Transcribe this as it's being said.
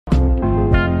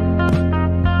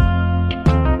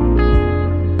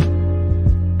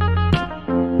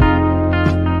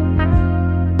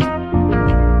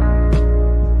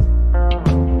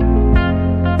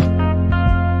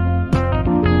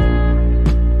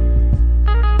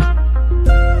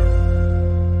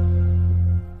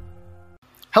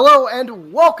Hello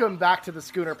and welcome back to the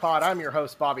Schooner Pod. I'm your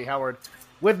host, Bobby Howard.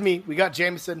 With me, we got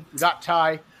Jameson, we got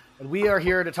Ty, and we are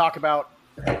here to talk about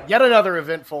yet another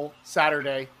eventful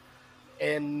Saturday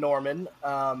in Norman.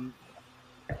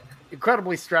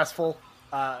 Incredibly stressful.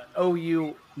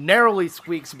 OU narrowly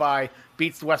squeaks by,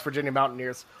 beats the West Virginia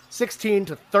Mountaineers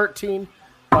 16-13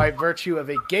 by virtue of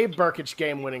a Gabe Burkich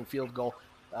game-winning field goal.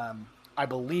 I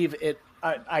believe it.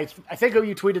 I think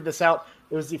OU tweeted this out.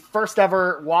 It was the first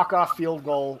ever walk-off field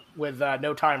goal with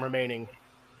no time remaining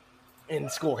in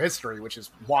school history, which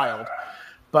is wild.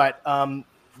 But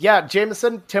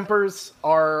Jameson, tempers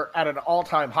are at an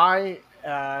all-time high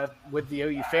with the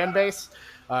OU fan base.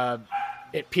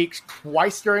 It peaked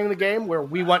twice during the game where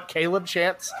 "We Want Caleb"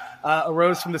 chants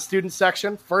arose from the student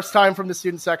section. First time from the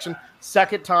student section,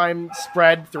 second time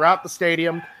spread throughout the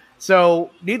stadium.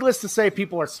 So needless to say,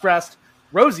 people are stressed.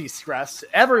 Rosie's stressed.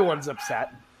 Everyone's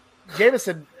upset.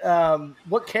 Jameson,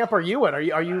 what camp are you in? Are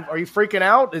you freaking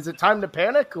out? Is it time to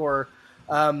panic, or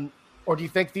do you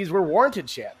think these were warranted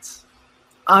chants?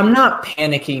 I'm not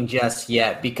panicking just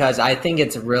yet because I think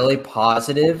it's really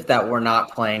positive that we're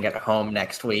not playing at home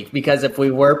next week. Because if we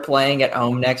were playing at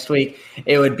home next week,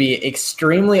 it would be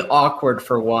extremely awkward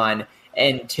for one,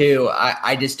 and two,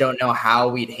 I just don't know how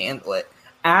we'd handle it.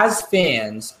 As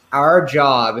fans, our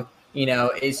job,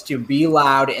 is to be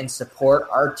loud and support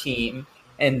our team.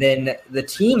 And then the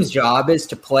team's job is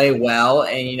to play well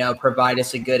and, provide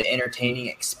us a good, entertaining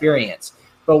experience.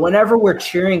 But whenever we're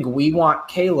cheering "We Want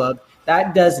Caleb,"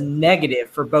 that does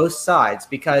negative for both sides,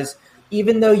 because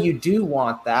even though you do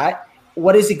want that,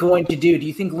 what is it going to do? Do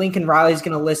you think Lincoln Riley is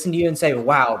going to listen to you and say,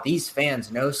 wow, these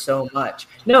fans know so much?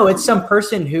 No, it's some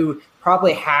person who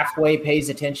probably halfway pays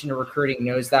attention to recruiting,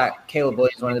 knows that Caleb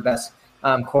Williams is one of the best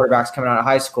quarterbacks coming out of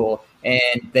high school,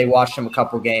 and they watched him a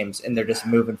couple games, and they're just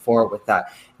moving forward with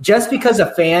that. Just because a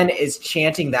fan is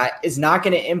chanting that is not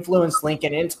going to influence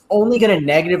Lincoln, and it's only going to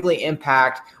negatively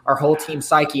impact our whole team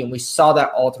psyche, and we saw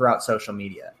that all throughout social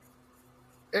media.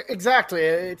 Exactly.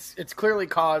 It's clearly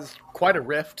caused quite a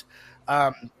rift.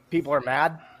 People are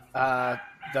mad.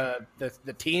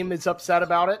 The team is upset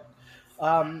about it.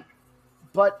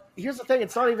 But here's the thing.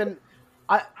 It's not even –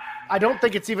 I don't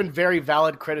think it's even very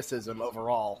valid criticism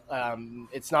overall.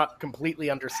 It's not completely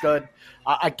understood.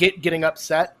 I get getting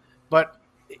upset, but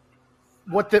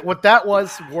what that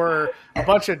was were a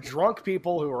bunch of drunk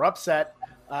people who were upset.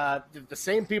 The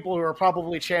same people who are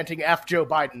probably chanting "F Joe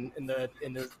Biden" in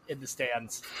the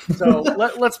stands. So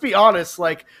let's be honest.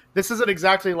 Like, this isn't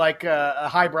exactly like a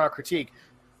highbrow critique,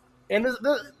 and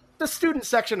the student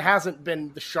section hasn't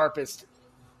been the sharpest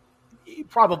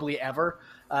probably ever.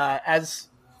 As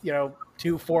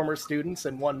two former students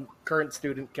and one current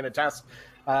student can attest.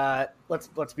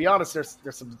 Let's be honest. There's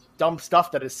some dumb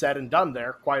stuff that is said and done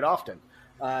there quite often.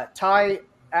 Ty,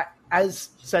 as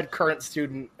said current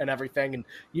student and everything, and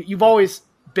you've always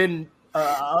been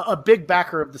a big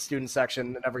backer of the student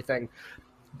section and everything.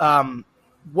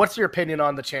 What's your opinion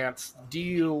on the chants?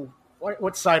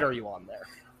 What side are you on there?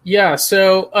 Yeah,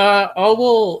 so I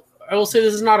will say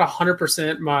this is not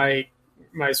 100%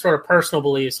 my sort of personal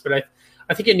beliefs, but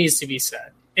I think it needs to be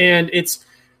said. And it's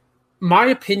my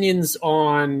opinions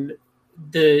on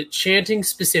the chanting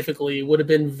specifically would have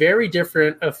been very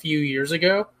different a few years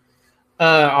ago.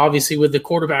 Obviously, with the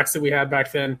quarterbacks that we had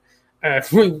back then,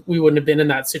 we wouldn't have been in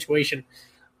that situation.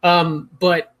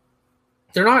 But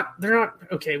they're not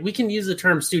okay. We can use the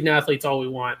term student athletes all we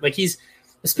want. Like,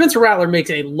 Spencer Rattler makes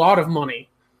a lot of money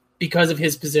because of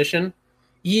his position.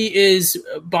 He is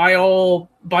by all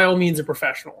means a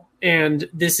professional. And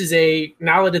this is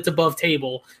now that it's above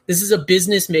table, this is a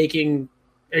business making,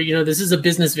 this is a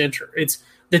business venture. It's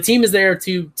the team is there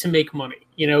to make money.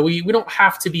 We don't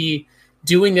have to be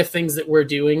doing the things that we're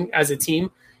doing as a team.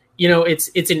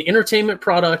 It's an entertainment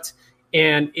product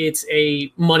and it's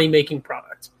a money making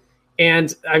product.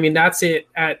 And I mean, that's it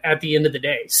at the end of the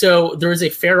day. So there is a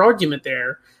fair argument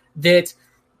there that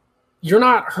you're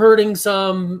not hurting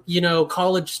some,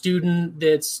 college student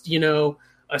that's,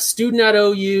 a student at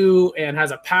OU and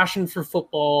has a passion for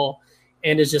football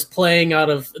and is just playing out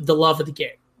of the love of the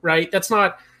game, right? That's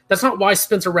not why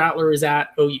Spencer Rattler is at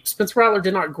OU. Spencer Rattler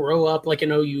did not grow up like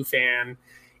an OU fan.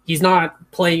 He's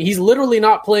literally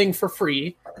not playing for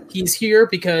free. He's here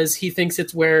because he thinks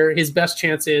it's where his best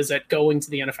chance is at going to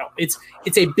the NFL.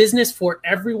 It's a business for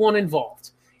everyone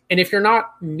involved. And if you're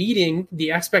not meeting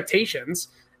the expectations,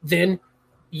 then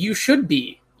you should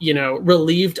be,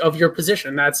 relieved of your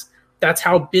position. That's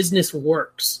how business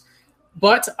works.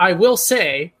 But I will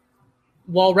say,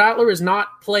 while Rattler is not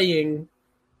playing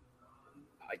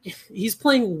he's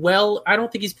playing well. I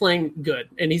don't think he's playing good,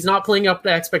 and he's not playing up to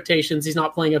expectations. He's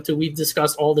not playing up to, we've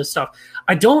discussed all this stuff.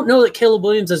 I don't know that Caleb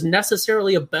Williams is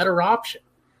necessarily a better option,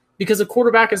 because a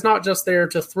quarterback is not just there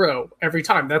to throw every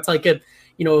time. That's like a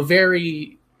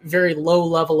very, very low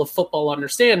level of football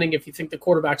understanding if you think the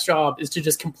quarterback's job is to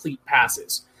just complete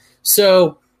passes.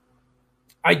 So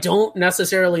I don't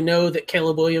necessarily know that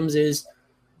Caleb Williams is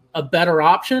a better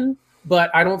option, but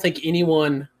I don't think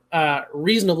anyone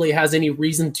reasonably has any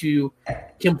reason to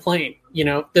complain.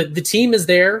 The team is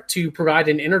there to provide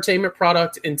an entertainment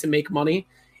product and to make money.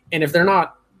 And if they're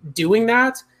not doing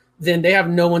that, then they have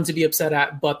no one to be upset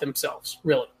at but themselves,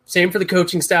 really. Same for the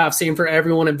coaching staff, same for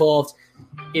everyone involved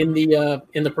in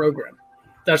the program.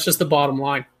 That's just the bottom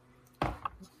line.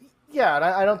 Yeah, and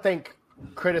I don't think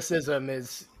criticism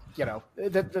is,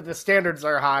 the standards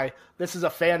are high. This is a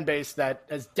fan base that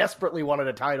has desperately wanted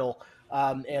a title,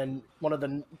 and one of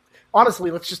the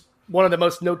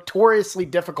most notoriously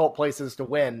difficult places to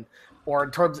win, or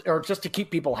just to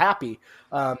keep people happy.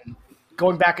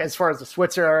 Going back as far as the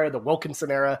Switzer era, the Wilkinson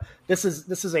era, this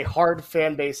is a hard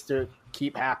fan base to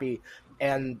keep happy,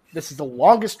 and this is the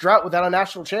longest drought without a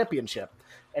national championship.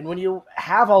 And when you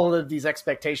have all of these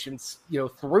expectations,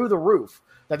 through the roof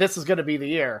that this is going to be the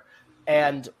year,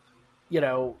 and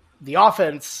the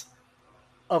offense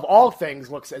of all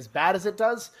things looks as bad as it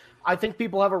does, I think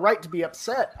people have a right to be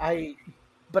upset.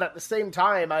 But at the same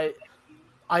time,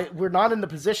 we're not in the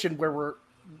position where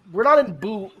we're not in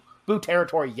boo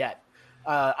territory yet.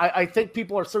 I think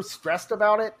people are so stressed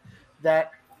about it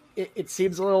that it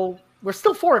seems a little. We're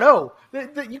still 4-0.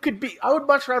 You could be. I would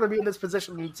much rather be in this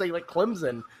position than say like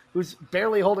Clemson, who's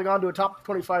barely holding on to a top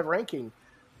 25 ranking.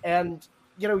 And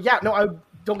don't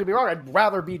get me wrong. I'd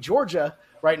rather be Georgia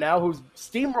right now, who's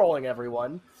steamrolling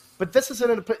everyone. But this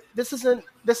isn't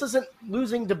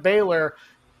losing to Baylor,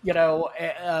 in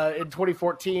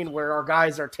 2014, where our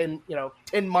guys are 10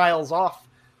 miles off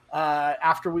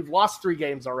after we've lost 3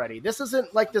 games already. This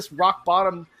isn't like this rock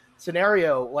bottom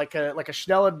scenario, like a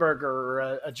Schnellenberger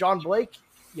or a John Blake,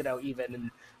 even.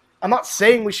 And I'm not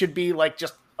saying we should be like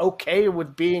just okay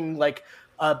with being like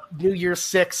a New Year's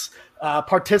Six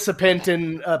participant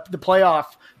in the playoff.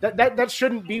 That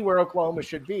shouldn't be where Oklahoma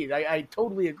should be. I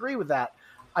totally agree with that.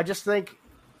 I just think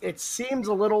it seems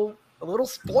a little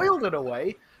spoiled in a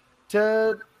way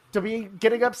to be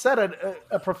getting upset at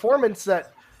a performance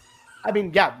that,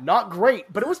 not great,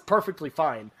 but it was perfectly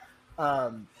fine.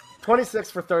 26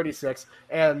 for 36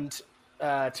 and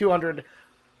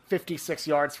 256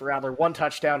 yards for Rattler, 1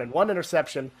 touchdown and 1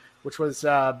 interception, which was,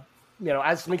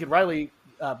 as Lincoln Riley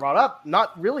brought up,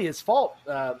 not really his fault.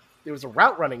 It was a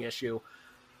route running issue,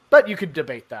 but you could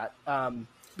debate that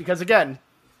because, again,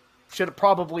 should have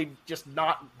probably just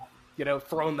not,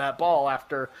 thrown that ball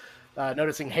after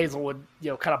noticing Hazelwood,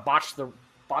 kind of botched the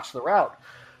route.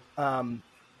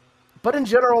 But in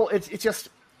general, it's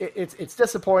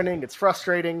disappointing. It's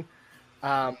frustrating.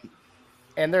 And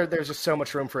there's just so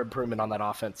much room for improvement on that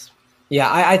offense. Yeah,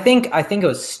 I think it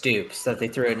was Stoops that they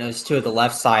threw it, and it was to the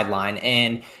left sideline.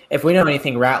 And if we know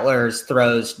anything, Rattler's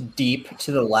throws deep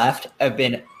to the left have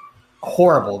been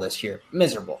horrible this year,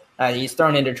 miserable. He's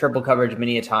thrown into triple coverage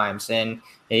many a times, and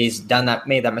he's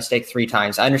made that mistake 3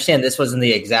 times. I understand this wasn't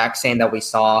the exact same that we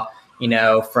saw,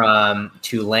 from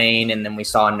Tulane and then we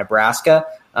saw in Nebraska.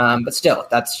 But still,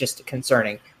 that's just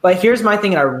concerning. But here's my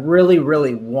thing, and I really,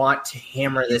 really want to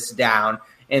hammer this down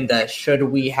in the should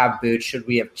we have booed, should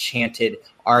we have chanted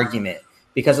argument,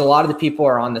 because a lot of the people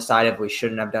are on the side of we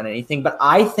shouldn't have done anything. But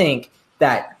I think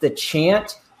that the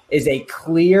chant is a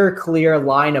clear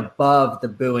line above the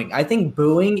booing. I think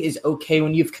booing is okay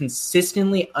when you've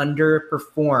consistently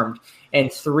underperformed in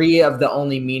 3 of the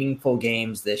only meaningful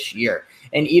games this year.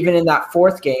 And even in that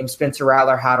 4th game, Spencer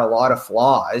Rattler had a lot of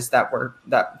flaws that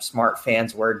smart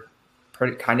fans were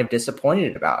kind of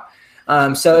disappointed about.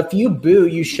 So if you boo,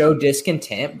 you show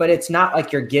discontent, but it's not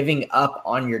like you're giving up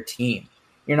on your team.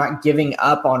 You're not giving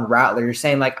up on Rattler. You're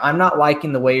saying, like, I'm not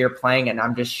liking the way you're playing, and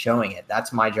I'm just showing it.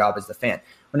 That's my job as the fan.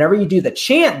 Whenever you do the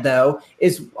chant, though,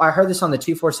 I heard this on the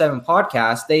 247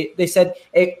 podcast. They said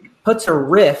it puts a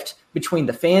rift between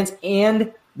the fans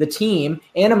and the team,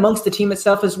 and amongst the team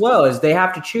itself as well, as they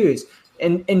have to choose.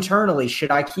 And internally,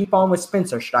 should I keep on with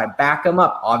Spencer? Should I back him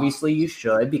up? Obviously, you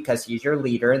should, because he's your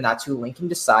leader, and that's who Lincoln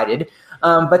decided.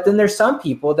 But then there's some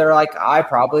people that are like, I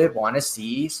probably would want to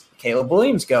see Caleb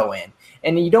Williams go in.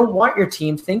 And you don't want your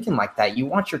team thinking like that. You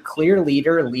want your clear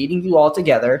leader leading you all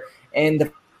together,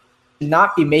 and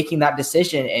not be making that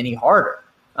decision any harder.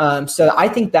 So I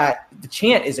think that the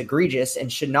chant is egregious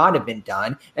and should not have been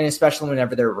done, and especially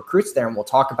whenever there are recruits there, and we'll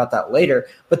talk about that later.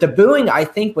 But the booing, I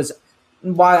think, was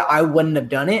why I wouldn't have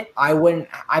done it.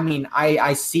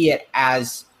 I see it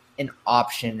as an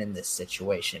option in this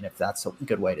situation, if that's a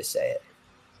good way to say it.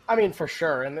 I mean, for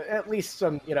sure. And at least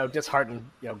some, disheartened,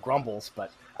 grumbles.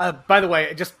 But by the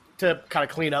way, just to kind of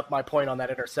clean up my point on that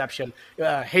interception,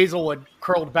 Hazelwood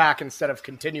curled back instead of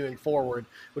continuing forward,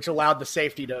 which allowed the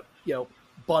safety to,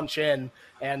 bunch in.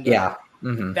 And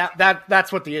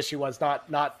that's what the issue was,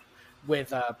 not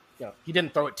with, he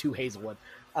didn't throw it to Hazelwood.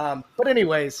 But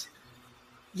anyways,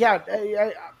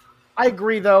 yeah, I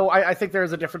agree, though. I think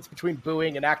there's a difference between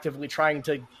booing and actively trying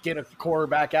to get a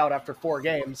quarterback out after 4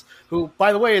 games, who,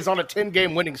 by the way, is on a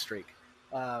 10-game winning streak.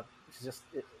 It's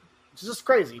just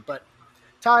crazy. But,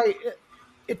 Ty,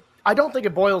 I don't think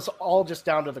it boils all just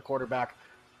down to the quarterback.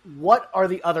 What are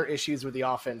the other issues with the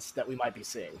offense that we might be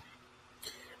seeing?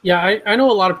 Yeah, I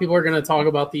know a lot of people are going to talk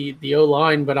about the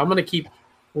O-line, but I'm going to keep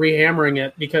rehammering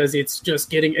it because it's just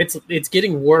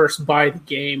getting worse by the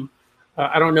game.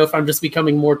 I don't know if I'm just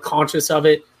becoming more conscious of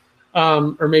it,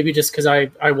 or maybe just because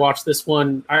I watched this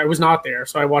one. I was not there,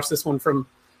 so I watched this one from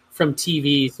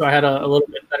TV, so I had a little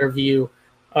bit better view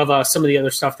of some of the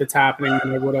other stuff that's happening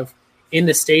than I would have in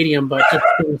the stadium. But just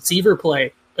the receiver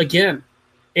play, again,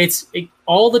 it's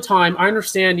all the time. I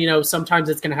understand, sometimes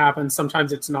it's going to happen,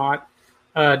 sometimes it's not,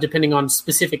 depending on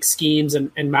specific schemes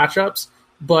and matchups.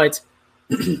 But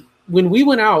when we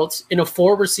went out in a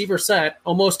 4-receiver set,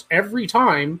 almost every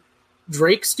time,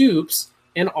 Drake Stoops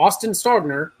and Austin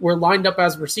Stogner were lined up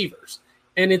as receivers.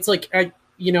 And it's like, I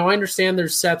understand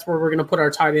there's sets where we're going to put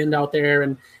our tight end out there,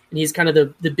 and he's kind of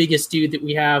the biggest dude that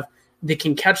we have that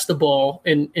can catch the ball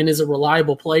and is a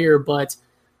reliable player. But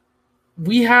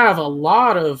we have a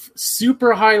lot of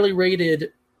super highly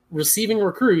rated receiving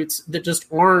recruits that just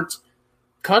aren't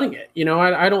cutting it.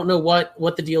 I don't know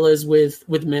what the deal is with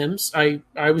Mims. I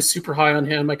was super high on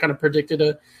him. I kind of predicted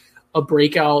a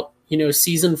breakout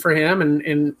season for him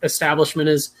and establishment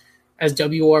as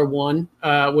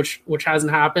WR1, which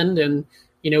hasn't happened. And,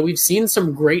 we've seen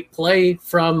some great play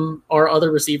from our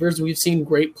other receivers. We've seen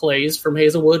great plays from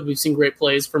Hazelwood. We've seen great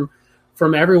plays from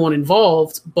everyone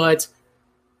involved, but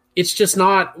it's just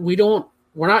not, we're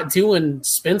not doing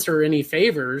Spencer any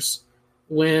favors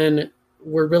when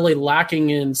we're really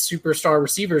lacking in superstar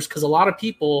receivers. Cause a lot of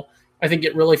people, I think,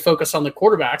 get really focused on the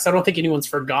quarterbacks. I don't think anyone's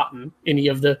forgotten any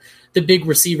of the big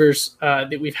receivers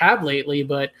that we've had lately,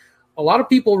 but a lot of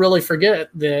people really forget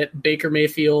that Baker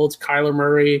Mayfield, Kyler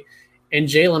Murray, and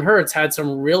Jalen Hurts had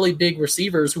some really big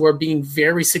receivers who are being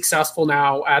very successful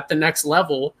now at the next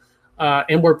level,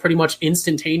 and were pretty much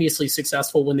instantaneously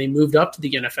successful when they moved up to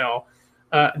the NFL,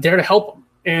 there to help them.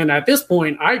 And at this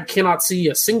point, I cannot see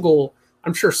a single –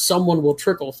 I'm sure someone will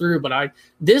trickle through, but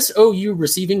this OU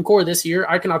receiving core this year,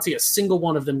 I cannot see a single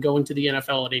one of them going to the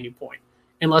NFL at any point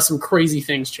unless some crazy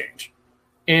things change.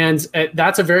 And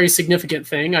that's a very significant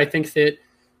thing. I think that,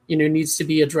 needs to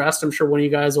be addressed. I'm sure one of you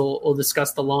guys will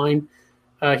discuss the line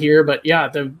here, but yeah,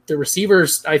 the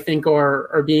receivers I think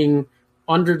are being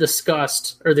under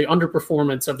discussed, or the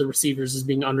underperformance of the receivers is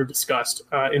being under discussed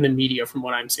in the media from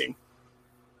what I'm seeing.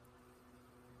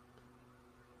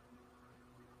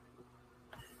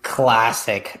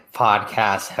 Classic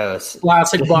podcast host.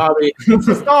 Classic Bobby. It's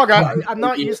this dog. I'm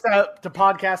not used to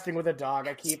podcasting with a dog.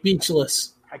 I keep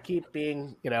speechless. I keep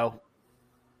being,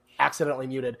 accidentally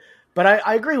muted. But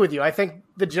I agree with you. I think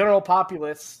the general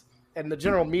populace and the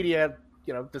general media,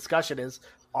 discussion is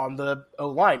on the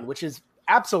O-line, which is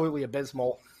absolutely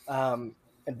abysmal. And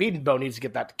Bedenbaugh needs to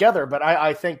get that together. But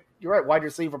I think you're right. Wide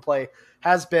receiver play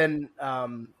has been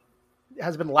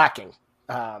lacking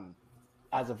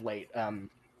as of late.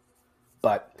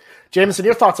 But Jameson,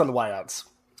 your thoughts on the wideouts?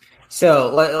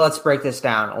 So let's break this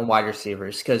down on wide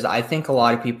receivers, because I think a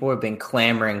lot of people have been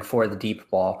clamoring for the deep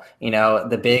ball.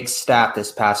 The big stat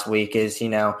this past week is,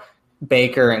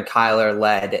 Baker and Kyler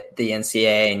led the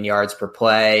NCAA in yards per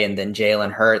play, and then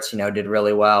Jalen Hurts, did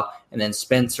really well. And then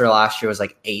Spencer last year was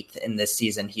like 8th, in this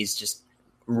season he's just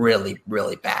really,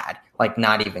 really bad, like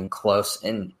not even close.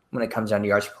 And when it comes down to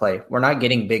yards per play, we're not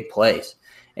getting big plays.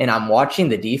 And I'm watching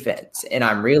the defense, and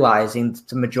I'm realizing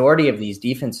the majority of these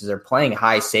defenses are playing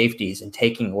high safeties and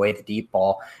taking away the deep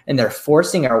ball, and they're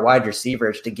forcing our wide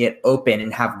receivers to get open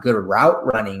and have good route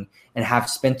running and have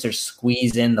Spencer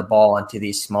squeeze in the ball into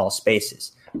these small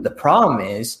spaces. The problem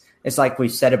is, it's like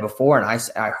we've said it before, and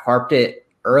I harped it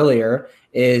earlier,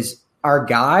 is our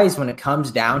guys, when it comes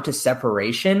down to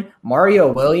separation,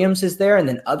 Mario Williams is there, and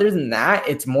then other than that,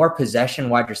 it's more possession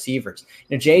wide receivers.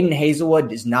 Jaden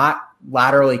Hazelwood is not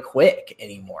laterally quick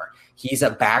anymore. He's a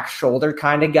back shoulder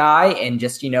kind of guy and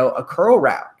just, a curl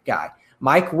route guy.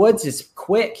 Mike Woods is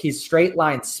quick. He's straight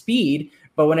line speed,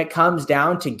 But when it comes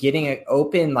down to getting it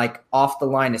open, like off the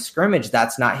line of scrimmage,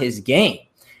 that's not his game.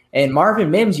 And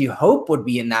Marvin Mims, you hope, would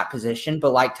be in that position.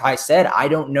 But like Ty said, I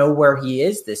don't know where he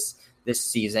is this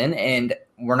season, and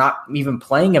we're not even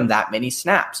playing him that many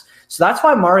snaps. So that's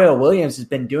why Mario Williams has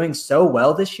been doing so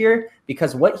well this year,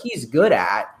 because what he's good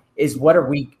at is what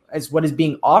is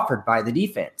being offered by the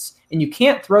defense. And you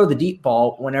can't throw the deep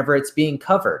ball whenever it's being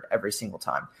covered every single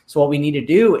time. So what we need to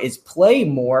do is play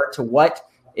more to what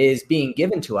is being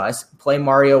given to us, play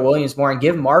Mario Williams more, and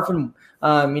give Marvin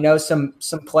some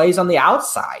plays on the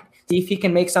outside. See if he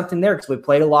can make something there, because we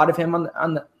played a lot of him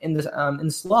in the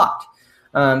slot.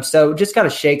 So just got to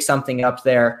shake something up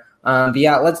there. But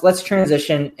yeah, let's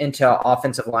transition into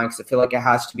offensive line, because I feel like it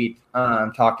has to be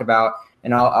talked about.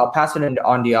 And I'll pass it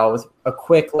on to y'all with a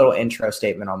quick little intro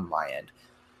statement on my end.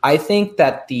 I think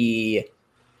that the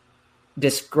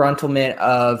disgruntlement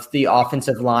of the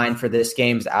offensive line for this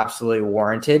game is absolutely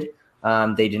warranted.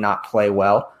 They did not play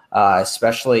well,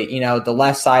 especially, the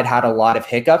left side had a lot of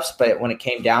hiccups, but when it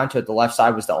came down to it, the left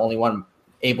side was the only one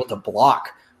able to block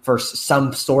for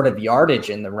some sort of yardage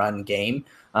in the run game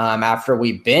after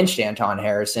we benched Anton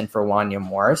Harrison for Wanya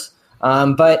Morris.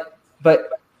 But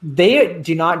they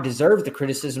do not deserve the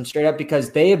criticism straight up,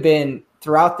 because they have been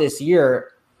throughout this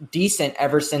year decent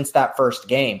ever since that first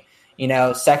game.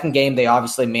 Second game, they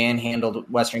obviously manhandled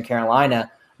Western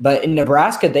Carolina, but in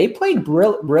Nebraska, they played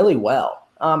really well.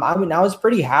 I was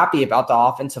pretty happy about the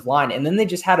offensive line, and then they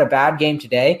just had a bad game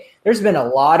today. There's been a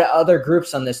lot of other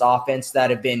groups on this offense that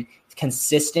have been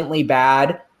consistently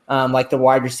bad, like the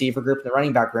wide receiver group, the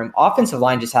running back room. Offensive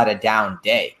line just had a down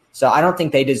day. So I don't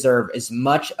think they deserve as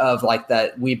much of like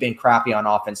that. We've been crappy on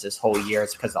offense this whole year.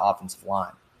 It's because of the offensive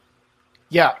line.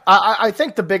 Yeah, I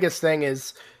think the biggest thing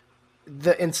is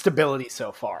the instability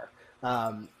so far.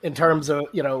 In terms of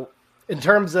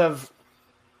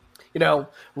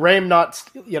Rame not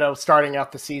starting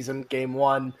out the season game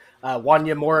one,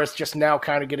 Wanya Morris just now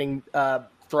kind of getting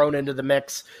thrown into the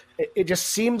mix. It just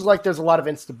seems like there's a lot of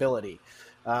instability,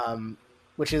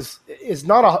 which is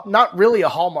not really a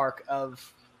hallmark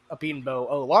of a Beanbo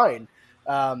O-line.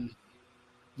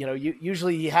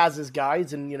 Usually he has his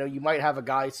guys, and you might have a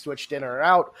guy switched in or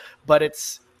out, but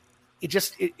it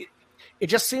just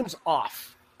seems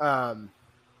off.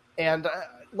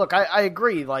 Look, I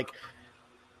agree, like,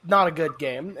 not a good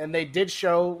game, and they did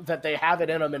show that they have it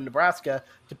in them in Nebraska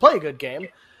to play a good game,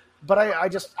 but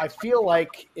I feel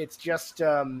like it's just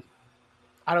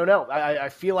I don't know. I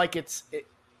feel like it's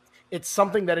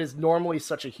something that is normally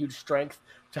such a huge strength,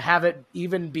 to have it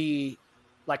even be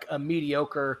like a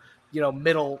mediocre,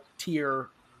 middle tier,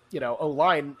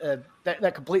 O-line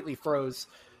that completely throws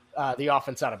the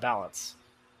offense out of balance.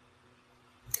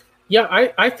 Yeah,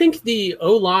 I think the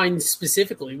O-line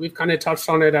specifically, we've kind of touched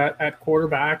on it at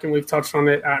quarterback, and we've touched on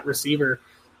it at receiver.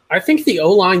 I think the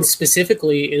O-line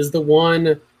specifically is the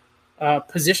one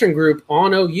position group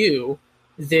on OU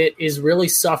that is really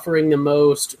suffering the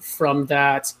most from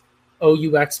that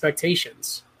OU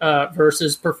expectations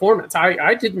versus performance.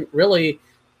 I didn't really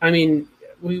 –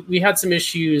 we had some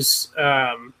issues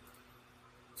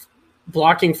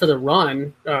blocking for the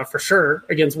run for sure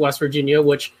against West Virginia,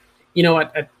 which –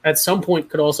 at some point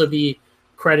could also be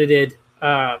credited,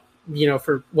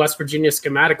 for West Virginia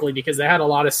schematically, because they had a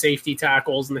lot of safety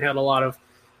tackles and they had a lot of,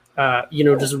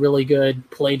 just really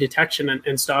good play detection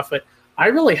and stuff. But I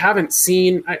really haven't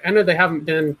seen, I know they haven't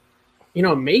been,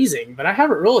 amazing, but I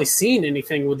haven't really seen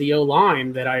anything with the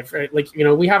O-line that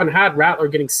we haven't had Rattler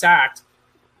getting sacked,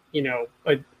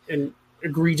 an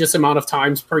egregious amount of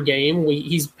times per game.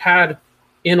 He's had,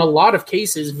 in a lot of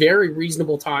cases, very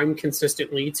reasonable time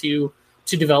consistently to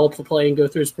develop the play and go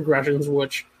through his progressions,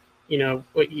 which,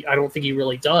 I don't think he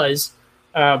really does.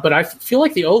 But I feel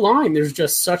like the O-line, there's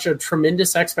just such a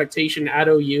tremendous expectation at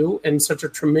OU and such a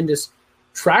tremendous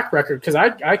track record, because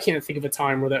I can't think of a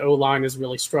time where the O-line has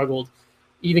really struggled,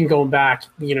 even going back,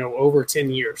 over 10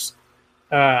 years.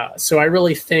 So I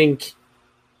really think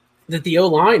that the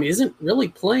O-line isn't really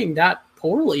playing that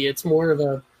poorly. It's more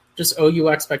of just OU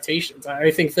expectations.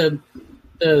 I think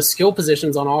the skill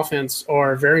positions on offense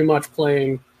are very much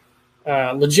playing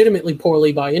legitimately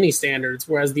poorly by any standards,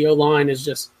 whereas the O-line is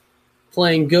just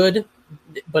playing good,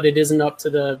 but it isn't up to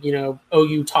the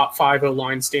OU top 5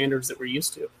 O-line standards that we're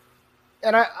used to.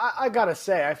 And I gotta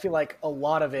say, I feel like a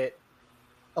lot of the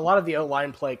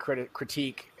O-line play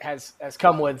critique has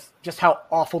come with just how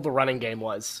awful the running game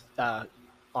was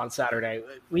on Saturday.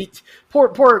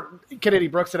 Poor Kennedy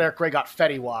Brooks and Eric Gray got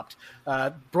fetty-whopped.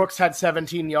 Brooks had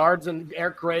 17 yards and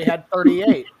Eric Gray had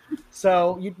 38.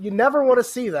 So you never want to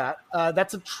see that.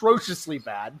 That's atrociously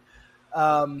bad.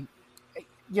 Not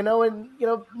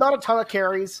a ton of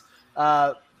carries.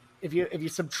 If you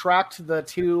subtract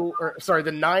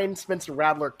the 9 Spencer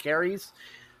Rattler carries,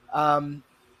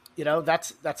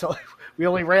 that's we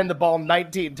only ran the ball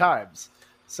 19 times.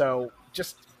 So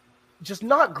just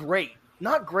not great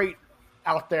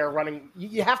out there running.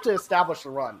 You have to establish the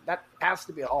run. That has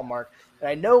to be a hallmark. And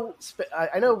I know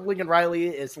Lincoln Riley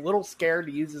is a little scared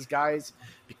to use his guys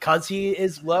because he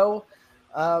is low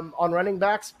on running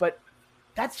backs, but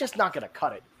that's just not going to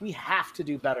cut it. We have to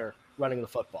do better running the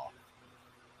football.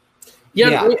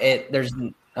 There's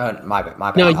my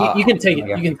bad. No, you can take it.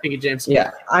 You can take it, James.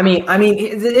 Yeah, I mean,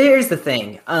 here's the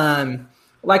thing.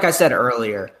 Like I said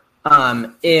earlier,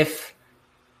 if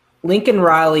Lincoln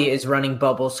Riley is running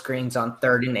bubble screens on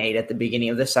 3rd and 8 at the beginning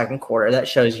of the second quarter, that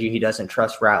shows you he doesn't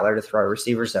trust Rattler to throw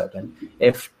receivers open.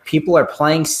 If people are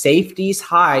playing safeties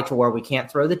high to where we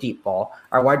can't throw the deep ball,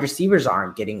 our wide receivers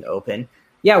aren't getting open.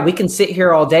 Yeah, we can sit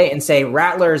here all day and say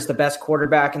Rattler is the best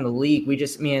quarterback in the league.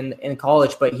 In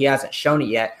college, but he hasn't shown it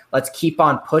yet. Let's keep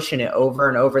on pushing it over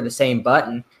and over the same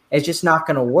button. It's just not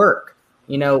going to work.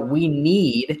 We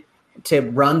need to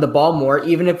run the ball more,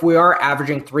 even if we are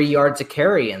averaging 3 yards a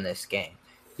carry in this game,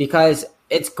 because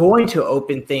it's going to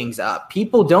open things up.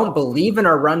 People don't believe in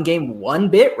our run game one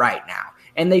bit right now,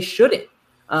 and they shouldn't.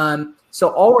 So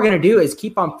all we're going to do is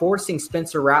keep on forcing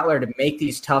Spencer Rattler to make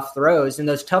these tough throws, and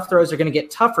those tough throws are going to get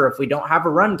tougher if we don't have a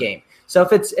run game. So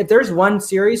if there's one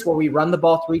series where we run the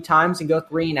ball 3 times and go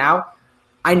 3 and out,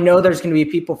 I know there's going to be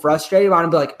people frustrated. I want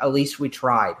to be like, at least we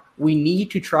tried. We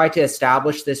need to try to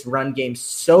establish this run game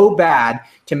so bad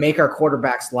to make our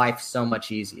quarterback's life so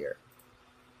much easier.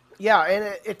 Yeah,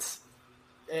 and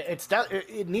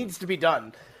it needs to be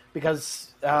done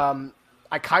because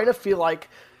I kind of feel like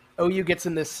OU gets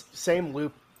in this same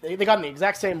loop. They got in the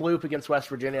exact same loop against West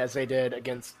Virginia as they did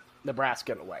against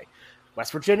Nebraska in a way.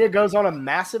 West Virginia goes on a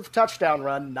massive touchdown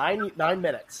run, 9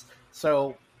 minutes.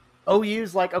 So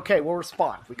OU's like, okay, we'll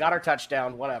respond. We got our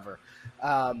touchdown, whatever.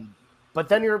 But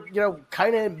then you're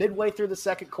kind of midway through the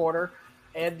second quarter,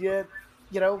 and you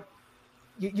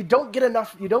don't get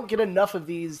enough. You don't get enough of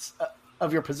these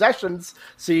of your possessions.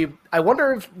 So I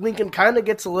wonder if Lincoln kind of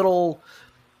gets a little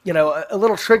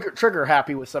trigger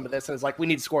happy with some of this, and it's like, we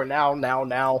need to score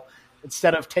now,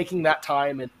 instead of taking that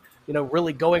time and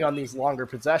really going on these longer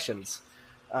possessions.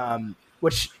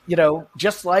 Which,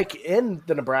 just like in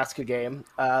the Nebraska game,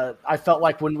 I felt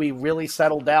like when we really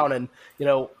settled down and,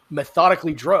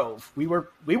 methodically drove, we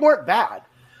weren't bad.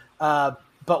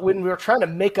 But when we were trying to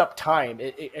make up time,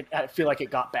 I feel like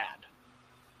it got bad.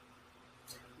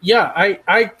 Yeah,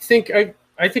 I think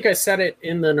I said it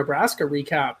in the Nebraska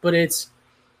recap, but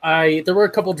there were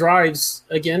a couple drives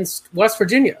against West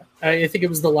Virginia. I think it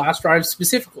was the last drive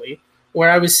specifically, where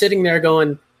I was sitting there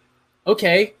going,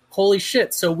 okay, holy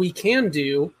shit, so we can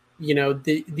do,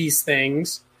 these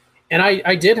things. And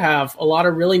I did have a lot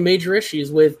of really major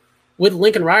issues with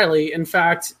Lincoln Riley. In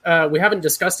fact, we haven't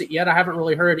discussed it yet. I haven't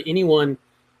really heard anyone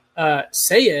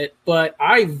say it, but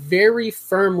I very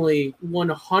firmly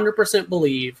 100%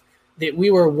 believe that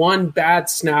we were one bad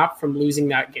snap from losing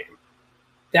that game.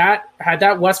 Had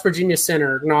that West Virginia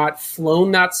center not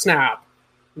flown that snap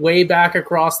way back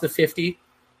across the 50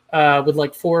 with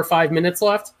like 4 or 5 minutes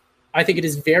left, I think it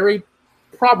is very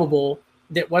probable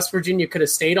that West Virginia could have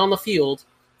stayed on the field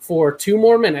for 2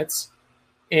 more minutes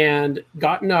and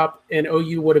gotten up, and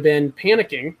OU would have been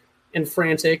panicking and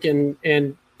frantic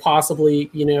and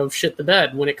possibly, shit the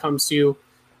bed when it comes to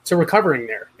recovering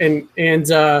there. And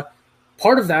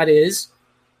part of that is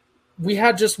we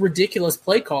had just ridiculous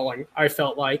play calling, I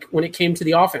felt like, when it came to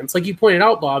the offense. Like you pointed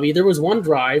out, Bobby, there was one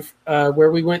drive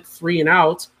where we went 3 and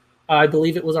out. I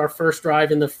believe it was our first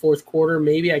drive in the fourth quarter,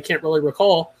 maybe. I can't really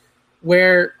recall,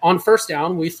 where on first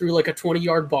down, we threw like a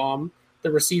 20-yard bomb.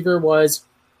 The receiver was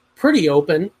pretty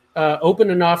open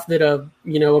enough that a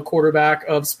quarterback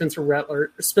of Spencer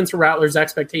Rattler's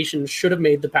expectations should have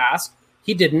made the pass.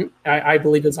 He didn't. I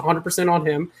believe it's 100% on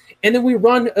him. And then we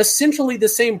run essentially the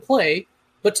same play,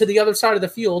 but to the other side of the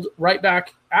field right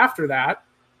back after that,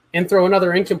 and throw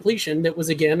another incompletion that was,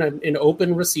 again, an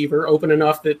open receiver, open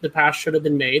enough that the pass should have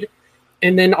been made.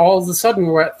 And then all of a sudden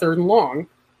we're at 3rd and long,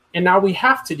 and now we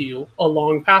have to do a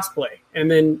long pass play. And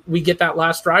then we get that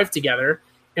last drive together,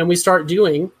 and we start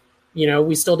doing,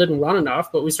 we still didn't run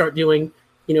enough, but we start doing,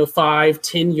 5,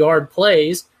 10-yard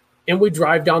plays, and we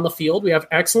drive down the field. We have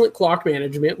excellent clock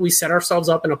management. We set ourselves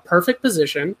up in a perfect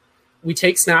position. We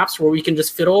take snaps where we can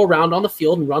just fiddle around on the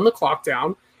field and run the clock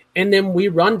down. And then we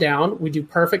run down, we do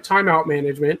perfect timeout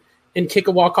management, and kick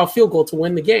a walk-off field goal to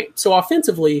win the game. So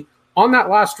offensively, on that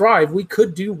last drive, we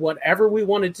could do whatever we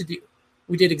wanted to do.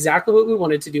 We did exactly what we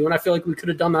wanted to do, and I feel like we could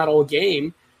have done that all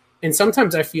game. And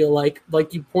sometimes I feel like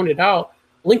you pointed out,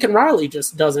 Lincoln Riley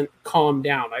just doesn't calm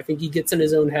down. I think he gets in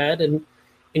his own head. And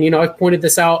I've pointed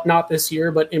this out not this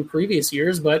year, but in previous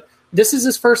years. But this is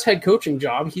his first head coaching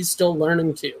job. He's still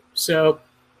learning too. So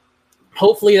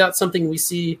hopefully that's something we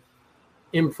see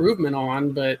improvement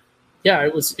on. But yeah,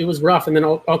 it was rough. And then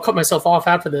I'll cut myself off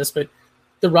after this. But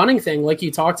the running thing, like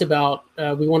you talked about,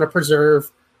 we want to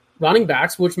preserve running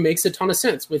backs, which makes a ton of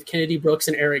sense with Kennedy Brooks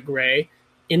and Eric Gray.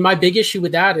 And my big issue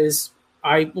with that is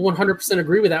I 100%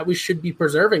 agree with that. We should be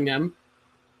preserving them.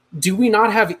 Do we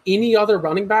not have any other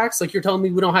running backs? Like you're telling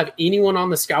me we don't have anyone on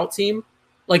the scout team?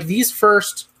 Like these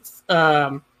first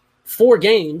 4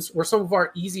 games were some of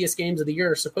our easiest games of the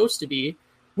year are supposed to be.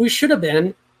 We should have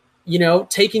been,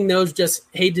 taking those just,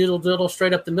 hey, diddle,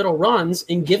 straight up the middle runs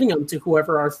and giving them to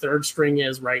whoever our third string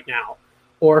is right now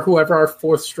or whoever our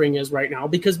fourth string is right now,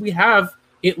 because we have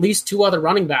at least 2 other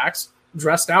running backs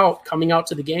dressed out, coming out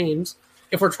to the games.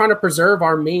 If we're trying to preserve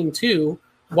our main 2,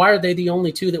 why are they the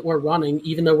only 2 that we're running,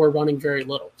 even though we're running very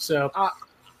little? So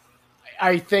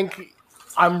I think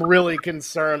I'm really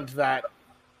concerned that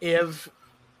I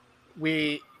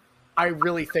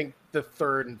really think the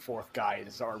third and fourth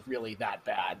guys are really that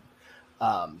bad.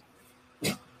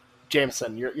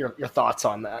 Jameson, your thoughts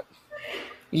on that?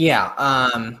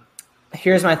 Yeah.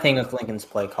 Here's my thing with Lincoln's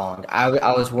play calling. I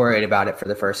was worried about it for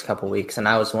the first couple weeks, and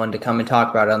I was one to come and talk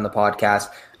about it on the podcast.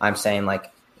 I'm saying,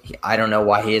 like, I don't know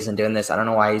why he isn't doing this. I don't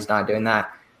know why he's not doing that.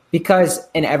 Because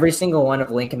in every single one of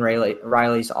Lincoln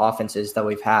Riley's offenses that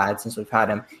we've had since we've had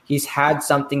him, he's had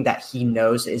something that he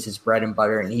knows is his bread and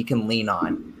butter and he can lean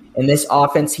on. In this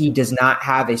offense, he does not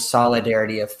have a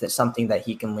solidarity of something that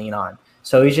he can lean on.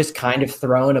 So he's just kind of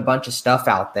throwing a bunch of stuff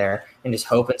out there and just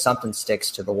hoping something sticks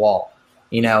to the wall.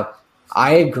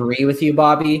 I agree with you,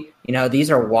 Bobby. These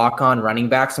are walk-on running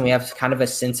backs, and we have kind of a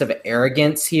sense of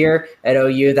arrogance here at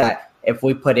OU that if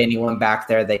we put anyone back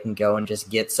there, they can go and just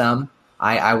get some.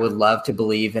 I would love to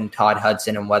believe in Todd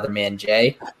Hudson and Weatherman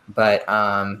Jay, but,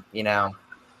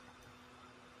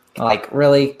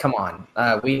 really, come on.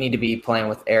 We need to be playing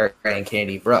with Eric Gray and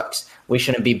Kennedy Brooks. We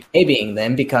shouldn't be babying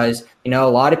them because, a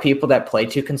lot of people that play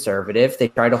too conservative, they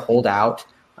try to hold out,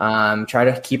 try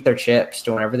to keep their chips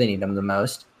to whenever they need them the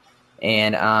most.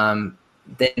 And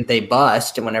then they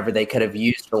bust whenever they could have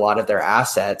used a lot of their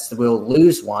assets. We'll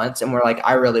lose once, and we're like,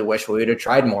 I really wish we would have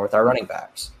tried more with our running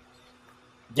backs.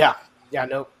 Yeah,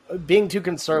 no. Being too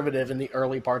conservative in the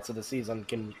early parts of the season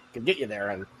can get you there,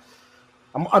 and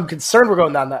I'm concerned we're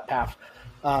going down that path.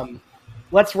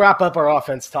 Let's wrap up our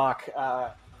offense talk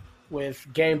with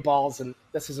game balls, and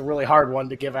this is a really hard one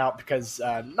to give out because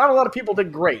not a lot of people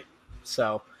did great.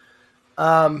 So,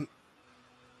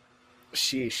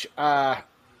 sheesh. I'll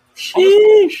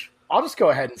just go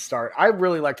ahead and start. I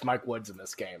really liked Mike Woods in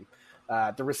this game.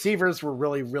 The receivers were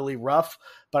really, really rough,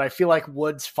 but I feel like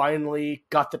Woods finally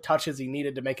got the touches he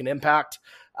needed to make an impact.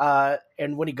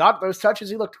 And when he got those touches,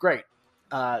 he looked great.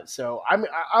 So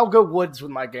I'll go Woods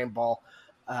with my game ball.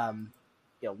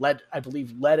 Led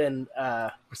in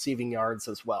receiving yards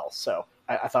as well. So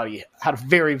I thought he had a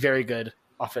very, very good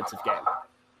offensive game.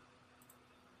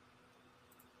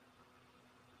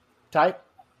 Ty?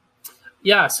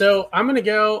 Yeah, so I'm going to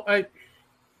go.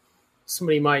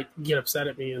 Somebody might get upset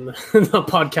at me in the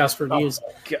podcast reviews.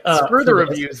 Screw the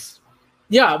reviews.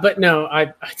 Yeah, but no,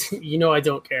 I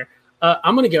don't care.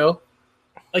 I'm going to go.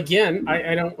 Again,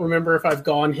 I don't remember if I've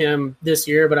gone him this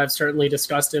year, but I've certainly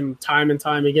discussed him time and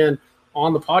time again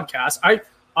on the podcast.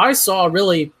 I saw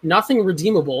really nothing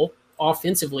redeemable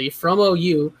offensively from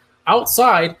OU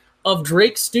outside of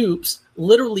Drake Stoops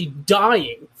literally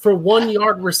dying for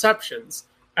 1-yard receptions.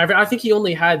 I think he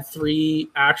only had 3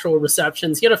 actual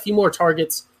receptions. He had a few more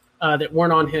targets that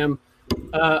weren't on him.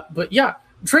 But yeah,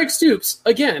 Drake Stoops,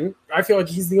 again, I feel like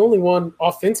he's the only one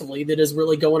offensively that is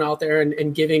really going out there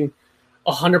and giving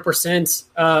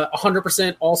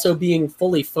 100%, also being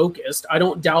fully focused. I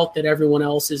don't doubt that everyone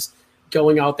else is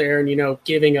going out there and,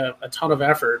 giving a ton of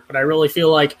effort. But I really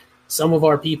feel like some of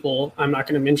our people, I'm not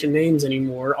going to mention names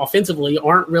anymore, offensively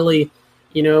aren't really –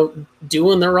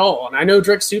 doing their all. And I know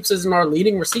Drake Stoops isn't our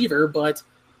leading receiver, but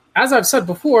as I've said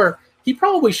before, he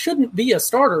probably shouldn't be a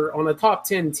starter on a top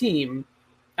 10 team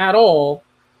at all.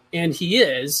 And he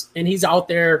is, and he's out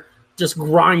there just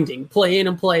grinding, play in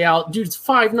and play out. Dude's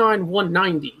 5'9",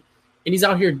 190, and he's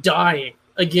out here dying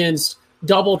against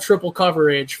double, triple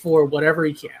coverage for whatever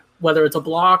he can, whether it's a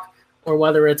block or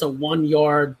whether it's a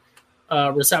 1-yard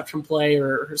reception play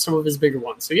or some of his bigger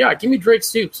ones. So yeah, give me Drake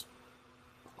Stoops.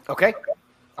 Okay.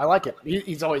 I like it.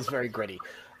 He's always very gritty.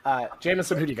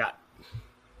 Jameson, who do you got?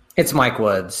 It's Mike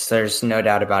Woods. There's no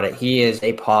doubt about it. He is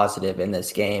a positive in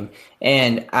this game.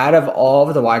 And out of all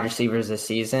of the wide receivers this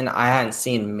season, I hadn't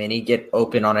seen many get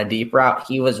open on a deep route.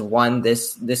 He was one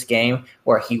this game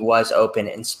where he was open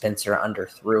and Spencer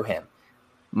underthrew him.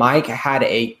 Mike had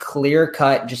a clear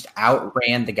cut, just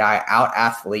outran the guy, out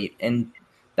athlete. And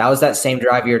that was that same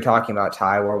drive you were talking about,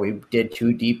 Ty, where we did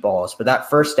 2 deep balls. But that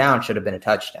first down should have been a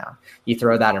touchdown. You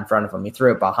throw that in front of him. You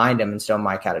threw it behind him, and still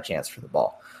Mike had a chance for the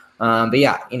ball. But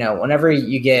yeah, whenever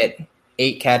you get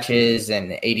 8 catches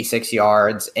and 86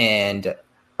 yards and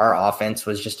our offense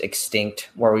was just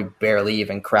extinct where we barely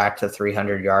even cracked the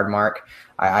 300-yard mark,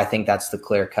 I think that's the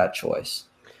clear-cut choice.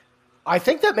 I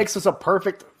think that makes us a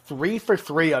perfect 3 for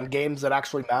 3 on games that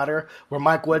actually matter, where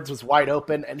Mike Woods was wide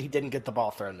open and he didn't get the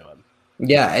ball thrown to him.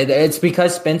 Yeah, it's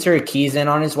because Spencer keys in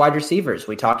on his wide receivers.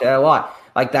 We talked about it a lot.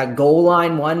 Like that goal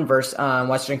line one versus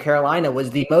Western Carolina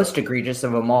was the most egregious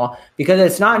of them all, because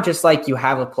it's not just like you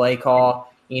have a play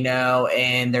call,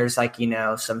 and there's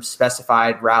some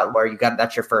specified route where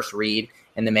that's your first read,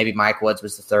 and then maybe Mike Woods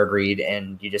was the third read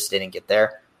and you just didn't get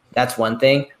there. That's one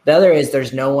thing. The other is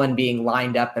there's no one being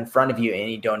lined up in front of you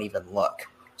and you don't even look.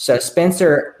 So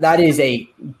Spencer, that is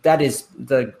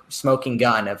the smoking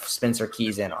gun of Spencer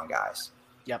keys in on guys.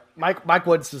 Yep, Mike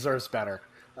Woods deserves better.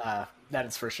 That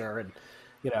is for sure. And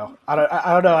I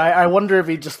don't know. I wonder if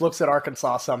he just looks at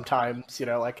Arkansas sometimes.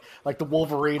 Like the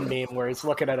Wolverine meme where he's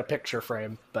looking at a picture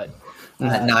frame. But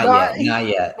not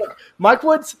yet. Look, Mike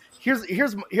Woods.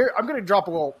 Here. I'm going to drop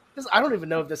a little. I don't even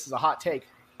know if this is a hot take.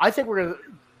 I think we're going to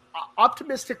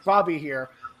optimistic Bobby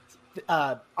here.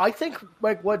 I think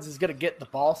Mike Woods is going to get the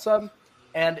ball some,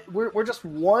 and we're just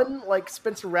one like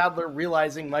Spencer Rattler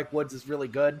realizing Mike Woods is really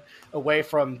good away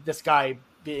from this guy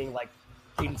being like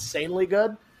insanely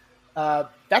good.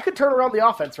 That could turn around the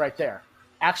offense right there.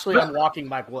 Actually unlocking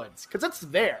Mike Woods, because it's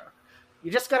there. You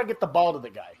just got to get the ball to the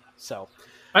guy. So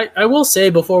I will say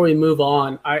before we move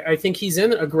on, I think he's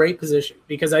in a great position,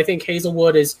 because I think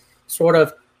Hazelwood is sort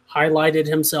of highlighted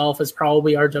himself as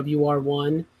probably our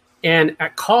WR1. And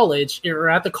at college, or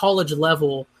at the college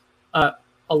level, a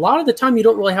lot of the time you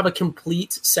don't really have a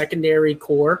complete secondary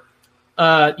core.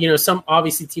 Some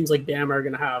obviously teams like Bama are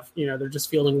going to have, they're just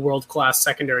fielding world-class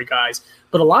secondary guys.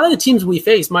 But a lot of the teams we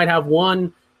face might have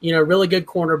one, really good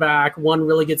cornerback, one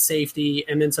really good safety,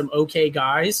 and then some okay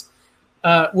guys,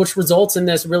 which results in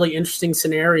this really interesting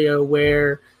scenario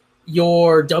where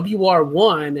your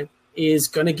WR1 is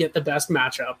going to get the best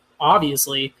matchup,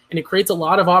 obviously, and it creates a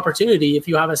lot of opportunity if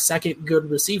you have a second good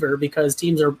receiver, because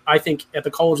teams are, I think, at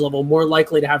the college level more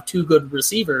likely to have 2 good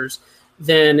receivers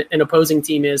than an opposing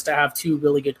team is to have 2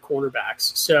 really good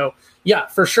cornerbacks. So, yeah,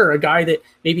 for sure, a guy that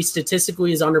maybe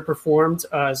statistically is underperformed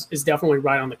is definitely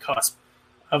right on the cusp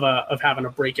of having a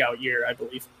breakout year, I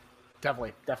believe.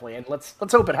 Definitely. And let's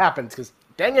hope it happens, because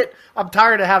dang it, I'm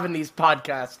tired of having these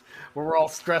podcasts where we're all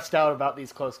stressed out about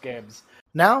these close games.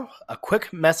 Now, a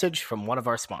quick message from one of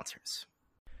our sponsors.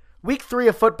 Week 3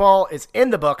 of football is in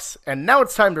the books, and now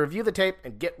it's time to review the tape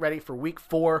and get ready for Week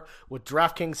 4 with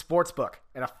DraftKings Sportsbook,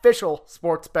 an official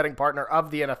sports betting partner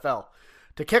of the NFL.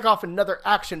 To kick off another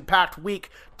action-packed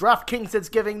week, DraftKings is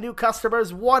giving new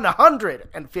customers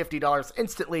 $150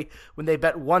 instantly when they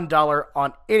bet $1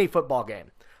 on any football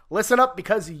game. Listen up,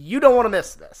 because you don't want to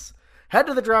miss this. Head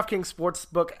to the DraftKings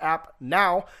Sportsbook app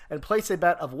now and place a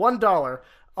bet of $1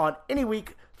 on any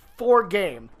Week 4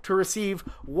 game to receive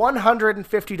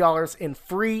 $150 in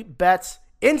free bets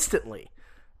instantly.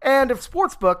 And if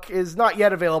Sportsbook is not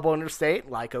yet available in your state,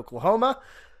 like Oklahoma,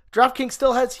 DraftKings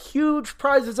still has huge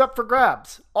prizes up for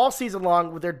grabs all season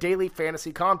long with their daily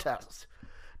fantasy contests.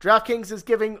 DraftKings is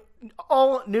giving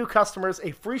all new customers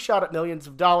a free shot at millions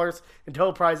of dollars in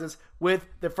total prizes with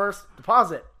their first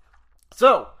deposit.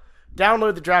 So,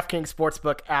 download the DraftKings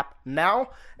Sportsbook app now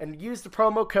and use the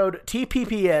promo code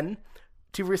TPPN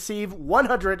to receive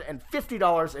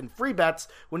 $150 in free bets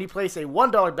when you place a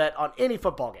 $1 bet on any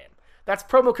football game. That's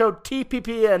promo code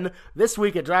TPPN this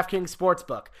week at DraftKings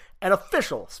Sportsbook, an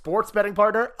official sports betting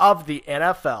partner of the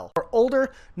NFL. For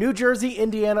older, New Jersey,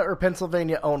 Indiana, or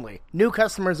Pennsylvania only. New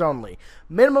customers only.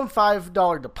 Minimum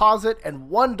 $5 deposit and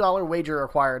 $1 wager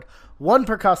required. One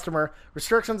per customer.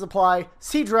 Restrictions apply.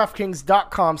 See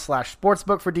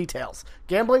DraftKings.com/sportsbook for details.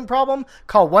 Gambling problem?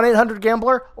 Call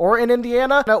 1-800-GAMBLER or in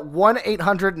Indiana at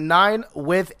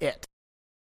 1-800-9-WITH-IT.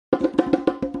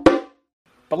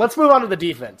 But let's move on to the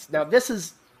defense. Now,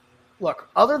 look,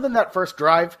 other than that first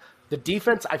drive, the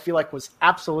defense, I feel like, was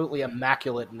absolutely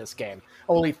immaculate in this game.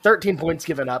 Only 13 points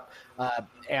given up,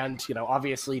 and,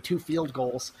 obviously 2 field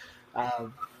goals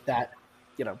that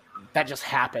just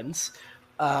happens.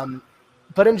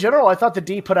 But in general, I thought the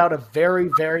D put out a very,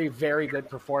 very, very good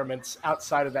performance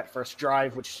outside of that first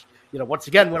drive, which, once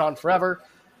again went on forever.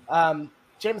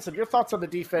 Jameson, your thoughts on the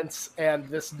defense and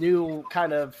this new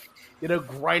kind of,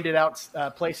 grinded out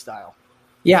play style?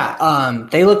 Yeah,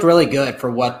 they looked really good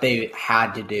for what they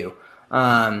had to do.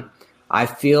 I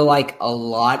feel like a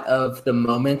lot of the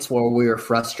moments where we were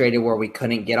frustrated, where we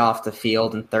couldn't get off the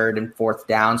field in third and fourth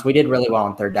downs, we did really well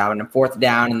on third down and fourth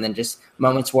down, and then just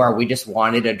moments where we just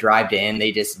wanted a drive to end,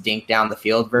 they just dinked down the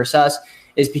field versus us,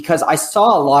 is because I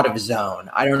saw a lot of zone.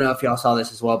 I don't know if y'all saw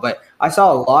this as well, but I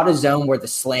saw a lot of zone where the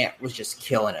slant was just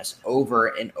killing us over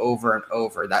and over and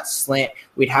over. That slant,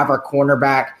 we'd have our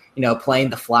cornerback, playing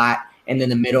the flat, and then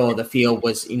the middle of the field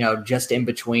was, just in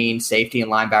between safety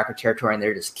and linebacker territory, and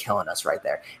they're just killing us right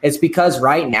there. It's because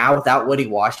right now, without Woody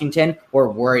Washington, we're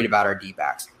worried about our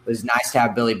D-backs. It was nice to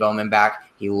have Billy Bowman back.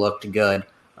 He looked good.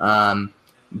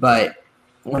 But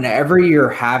whenever you're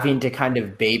having to kind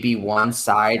of baby one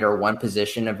side or one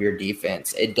position of your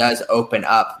defense, it does open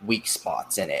up weak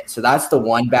spots in it. So that's the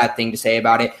one bad thing to say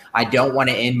about it. I don't want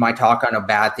to end my talk on a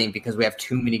bad thing because we have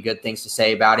too many good things to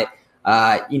say about it.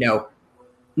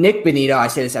 Nick Bonitto, I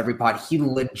say this every pod, he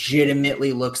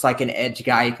legitimately looks like an edge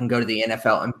guy who can go to the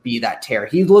NFL and be that terror.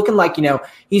 He's looking like,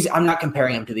 I'm not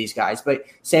comparing him to these guys, but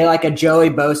say like a Joey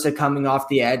Bosa coming off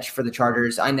the edge for the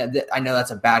Chargers. I know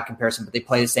that's a bad comparison, but they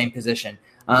play the same position,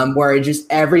 where just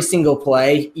every single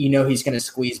play, he's going to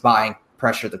squeeze by and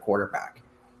pressure the quarterback.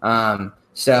 I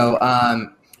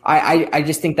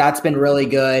just think that's been really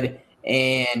good.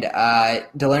 And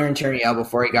Delarian Turniel,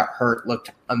 before he got hurt, looked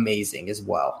amazing as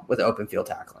well with open field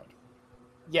tackling.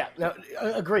 Yeah, no,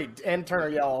 agreed. And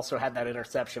Turniel also had that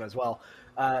interception as well.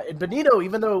 And Bonitto,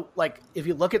 even though, if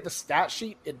you look at the stat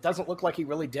sheet, it doesn't look like he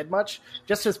really did much.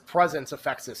 Just his presence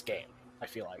affects this game, I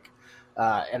feel like.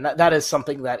 And that is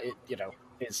something that,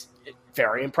 is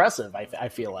very impressive, I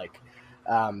feel like.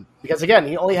 Because again,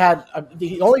 he only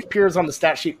appears on the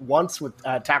stat sheet once with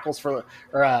tackles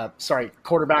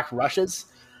quarterback rushes.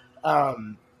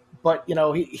 But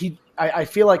I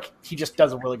feel like he just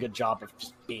does a really good job of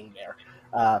just being there.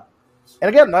 And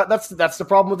again, that's the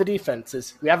problem with the defense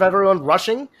is we have everyone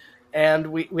rushing, and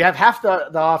we have half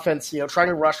the offense, trying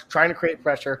to rush, trying to create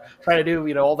pressure, trying to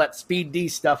do all that speed D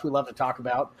stuff we love to talk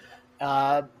about,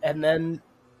 and then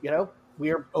we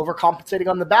are overcompensating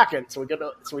on the back end, so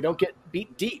we don't get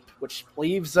beat deep, which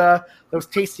leaves those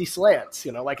tasty slants,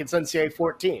 like it's NCAA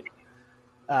 14.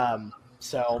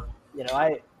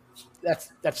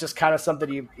 That's just kind of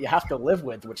something you have to live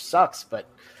with, which sucks. But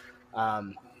I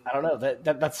don't know,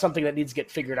 that's something that needs to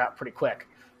get figured out pretty quick.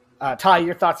 Ty,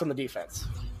 your thoughts on the defense?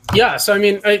 Yeah, so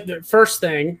the first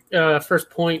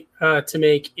point to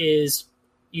make is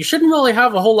you shouldn't really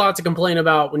have a whole lot to complain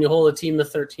about when you hold a team to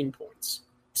 13 points.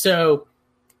 So,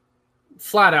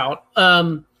 flat out.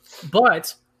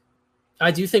 But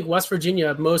I do think West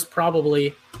Virginia most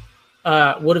probably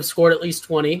would have scored at least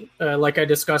 20, like I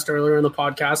discussed earlier in the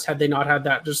podcast, had they not had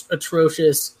that just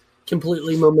atrocious,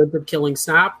 completely momentum-killing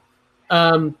snap.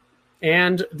 And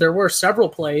there were several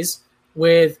plays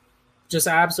with just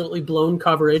absolutely blown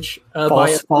coverage.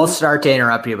 False start to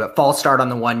interrupt you, but false start on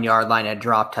the 1 yard line, a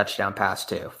drop touchdown pass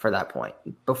too for that point.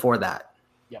 Before that.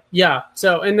 Yep. Yeah.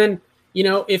 So, and then,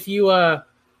 if you,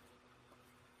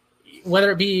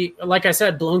 whether it be, like I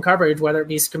said, blown coverage, whether it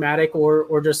be schematic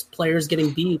or just players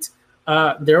getting beat,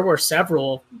 there were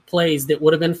several plays that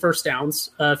would have been first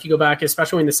downs. If you go back,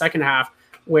 especially in the second half,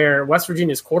 where West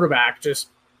Virginia's quarterback just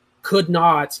could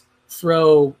not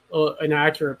throw an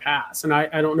accurate pass. And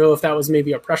I don't know if that was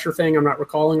maybe a pressure thing. I'm not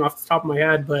recalling off the top of my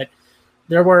head, but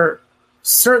there were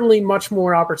certainly much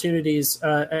more opportunities.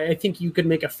 I think you could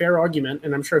make a fair argument,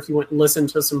 and I'm sure if you went and listened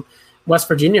to some West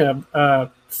Virginia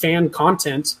fan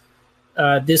content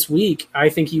this week, I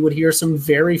think you would hear some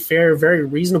very fair, very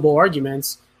reasonable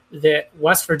arguments that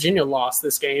West Virginia lost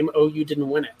this game. OU didn't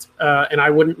win it. And I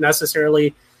wouldn't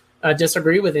necessarily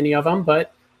disagree with any of them,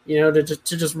 but to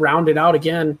just round it out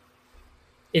again,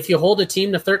 if you hold a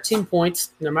team to 13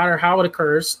 points, no matter how it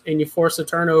occurs, and you force a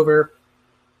turnover,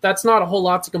 that's not a whole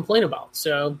lot to complain about.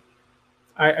 So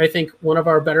I think one of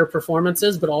our better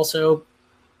performances, but also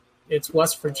it's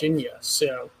West Virginia.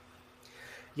 So,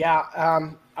 yeah,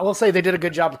 I will say they did a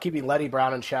good job of keeping Letty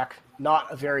Brown in check. Not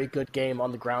a very good game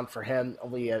on the ground for him.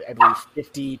 Only, I believe,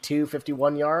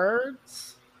 51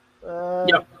 yards.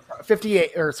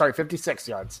 56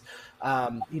 yards.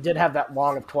 He did have that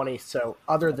long of 20. So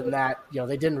other than that,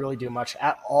 they didn't really do much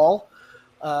at all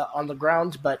on the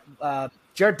ground. But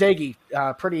Jared Dagey,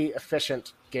 pretty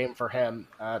efficient game for him.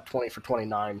 20 for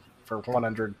 29 for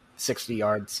 160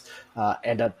 yards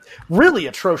and a really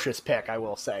atrocious pick, I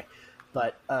will say.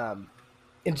 But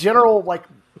in general, like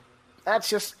that's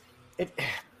just it.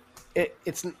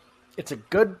 It's a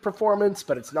good performance,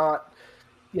 but it's not,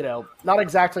 not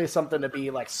exactly something to be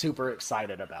like super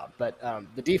excited about. But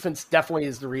the defense definitely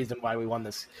is the reason why we won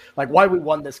this, why we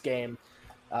won this game,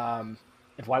 and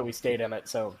why we stayed in it.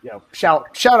 So shout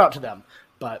out to them.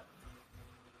 But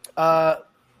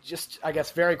just I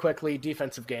guess very quickly,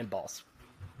 defensive game balls.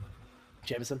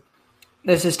 Jameson.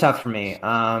 This is tough for me.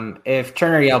 If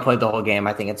Turner Yell played the whole game,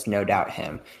 I think it's no doubt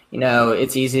him.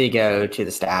 It's easy to go to the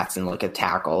stats and look at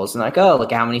tackles and look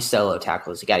at how many solo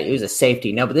tackles he got. He was a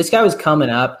safety. No, but this guy was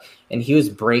coming up and he was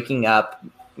breaking up,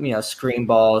 screen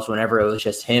balls whenever it was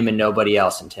just him and nobody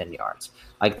else in 10 yards.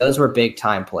 Those were big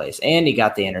time plays. And he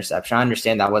got the interception. I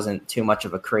understand that wasn't too much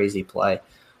of a crazy play.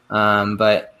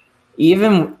 But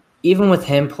even with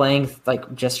him playing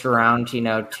just around,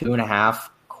 2.5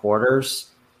 quarters,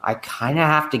 I kind of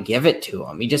have to give it to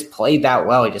him. He just played that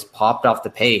well. He just popped off the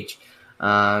page.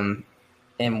 And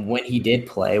when he did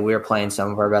play, we were playing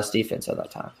some of our best defense at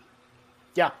that time.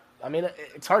 Yeah. I mean,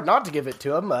 it's hard not to give it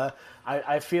to him.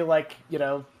 I feel like,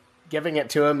 giving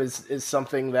it to him is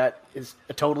something that is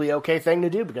a totally okay thing to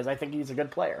do because I think he's a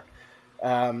good player.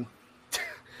 I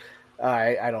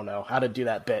don't know how to do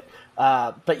that bit.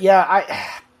 But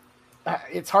yeah,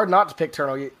 it's hard not to pick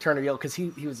Turner Yell because he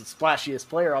was the splashiest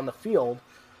player on the field.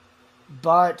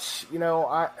 But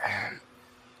I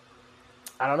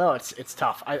don't know. It's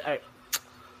tough. I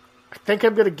think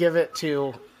I'm going to give it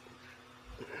to.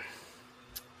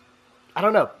 I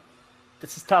don't know.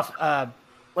 This is tough.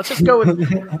 Let's just go with.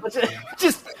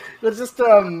 let's just.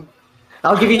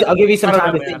 I'll give you some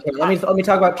time to think here. Let me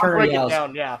talk about Turner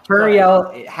Yell. Yeah. Turner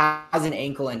Yell has an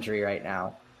ankle injury right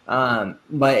now,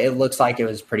 but it looks like it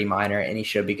was pretty minor, and he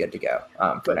should be good to go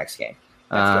for next game.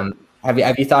 Have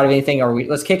you thought of anything? Or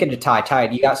let's kick it to Ty.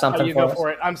 Ty, you got something you for us? For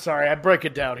it. I'm sorry, I break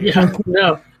it down here. Yeah,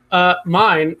 no.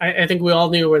 Mine, I think we all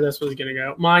knew where this was going to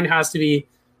go. Mine has to be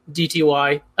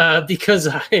DTY because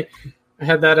I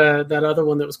had that other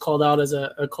one that was called out as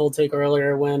a cold take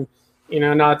earlier when,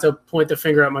 not to point the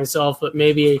finger at myself, but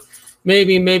maybe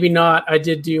not. I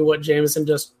did do what Jameson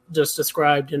just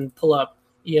described and pull up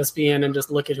ESPN and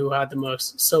just look at who had the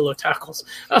most solo tackles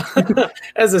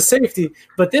as a safety.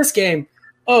 But this game,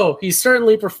 he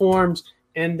certainly performed.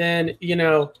 And then,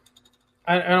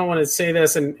 I don't want to say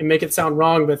this and make it sound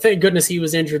wrong, but thank goodness he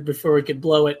was injured before he could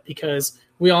blow it because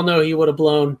we all know he would have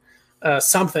blown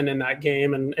something in that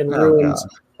game and ruined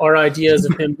our ideas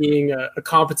of him being a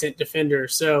competent defender.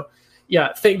 So,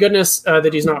 yeah, thank goodness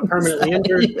that he's not permanently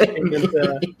injured.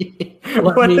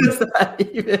 What does that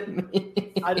even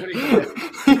mean? I don't even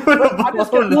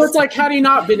Well, it's like, had he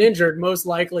not been injured, most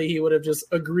likely he would have just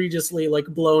egregiously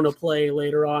blown a play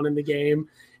later on in the game.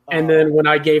 And then when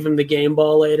I gave him the game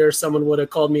ball later, someone would have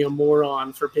called me a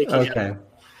moron for picking him.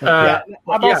 I'm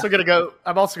also gonna go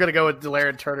with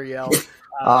Delarrin Turner Yell.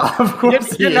 Of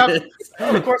course he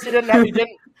didn't have.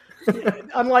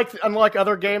 Unlike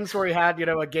other games where he had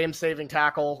a game-saving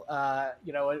tackle, a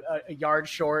yard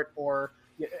short, or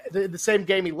the same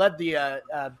game he led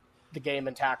the game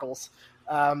in tackles.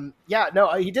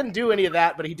 He didn't do any of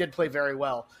that, but he did play very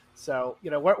well. So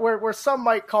where some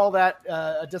might call that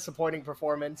a disappointing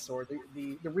performance or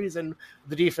the reason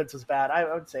the defense was bad,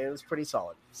 I would say it was pretty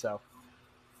solid. So.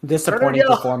 Disappointing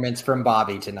performance from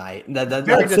Bobby tonight.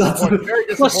 Very disappointing.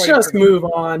 Let's just move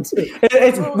on.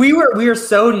 We were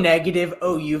so negative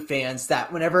OU fans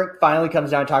that whenever it finally comes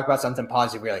down to talk about something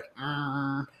positive, we're like,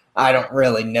 I don't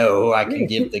really know who I can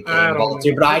give the game ball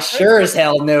to, but I sure as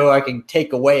hell know I can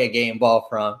take away a game ball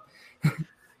from.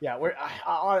 Yeah, we're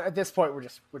at this point we're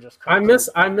just. I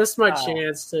missed my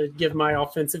chance to give my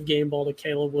offensive game ball to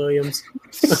Caleb Williams.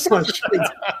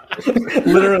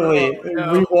 Literally,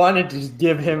 we wanted to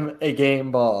give him a game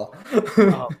ball.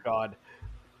 Oh God,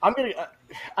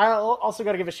 I also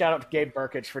got to give a shout out to Gabe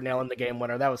Burkich for nailing the game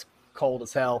winner. That was cold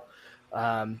as hell.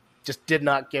 Just did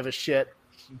not give a shit.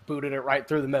 Booted it right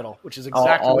through the middle, which is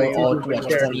exactly all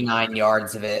 29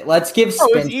 yards of it. Let's give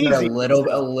Spencer a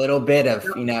little bit of,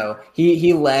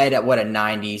 he led at a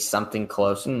 90 something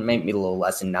close, and maybe a little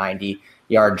less than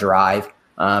 90-yard drive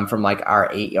from our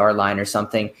 8-yard line or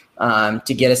something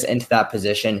to get us into that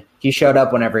position. He showed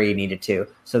up whenever he needed to,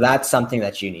 so that's something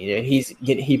that you needed.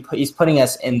 He's putting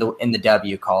us in the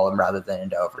W column rather than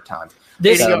into overtime.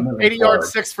 80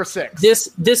 yards, 6 for 6. This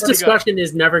discussion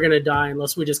is never going to die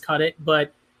unless we just cut it.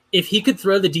 But if he could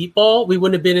throw the deep ball, we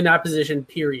wouldn't have been in that position,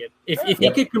 period. If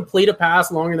he could complete a pass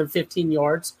longer than 15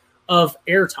 yards of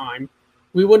airtime,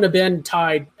 we wouldn't have been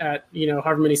tied at,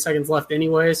 however many seconds left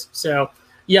anyways. So,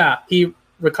 yeah, he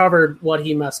recovered what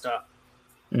he messed up.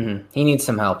 Mm-hmm. He needs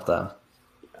some help, though.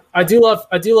 I do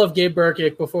love Gabe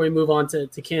Burkick. Before we move on to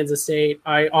Kansas State,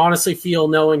 I honestly feel,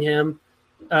 knowing him,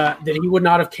 that he would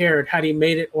not have cared had he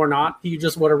made it or not. He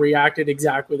just would have reacted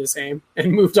exactly the same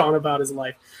and moved on about his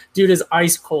life. Dude is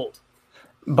ice cold.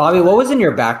 Bobby, what was in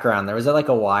your background there? Was it like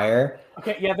a wire?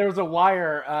 Okay, yeah, there was a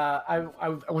wire.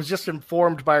 I was just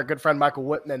informed by our good friend Michael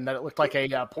Whitman that it looked like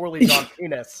a poorly drawn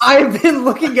penis. I've been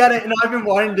looking at it and I've been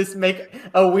wanting to make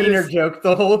a wiener joke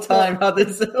the whole time. How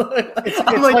this?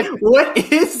 I'm like, what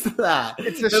is that?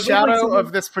 It's a shadow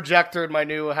of this projector in my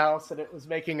new house, and it was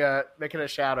making a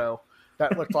shadow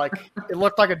that looked like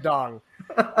a dong.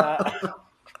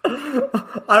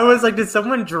 I was like, did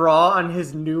someone draw on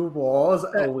his new walls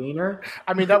a wiener?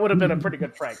 I mean, that would have been a pretty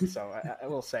good prank, so I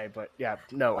will say. But yeah,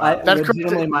 no. That's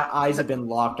legitimately, my eyes have been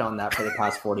locked on that for the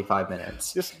past 45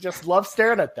 minutes. Just love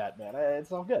staring at that, man.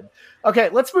 It's all good. Okay,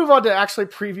 let's move on to actually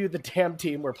preview the damn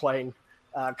team we're playing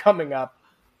coming up.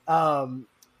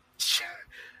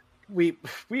 We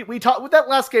talked with that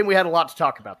last game. We had a lot to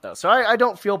talk about, though, so I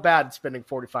don't feel bad spending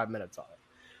 45 minutes on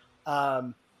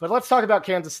it. But let's talk about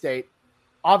Kansas State.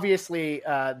 Obviously,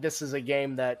 this is a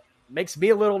game that makes me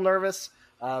a little nervous.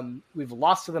 We've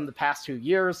lost to them the past 2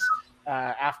 years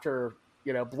after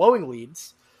blowing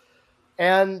leads,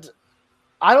 and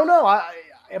I don't know.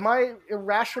 Am I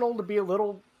irrational to be a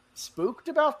little spooked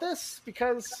about this?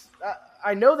 Because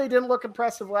I know they didn't look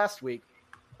impressive last week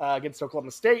against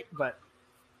Oklahoma State, but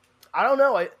I don't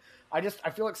know. I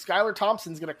feel like Skylar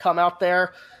Thompson's going to come out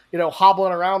there,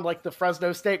 hobbling around like the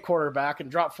Fresno State quarterback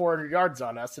and drop 400 yards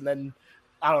on us, and then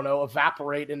I don't know,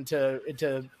 evaporate into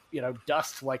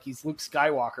dust like he's Luke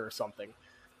Skywalker or something.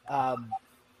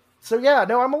 So yeah,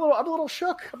 no, I'm a little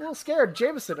shook. I'm a little scared.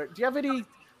 Jameson, do you have any?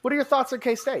 What are your thoughts on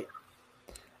K-State?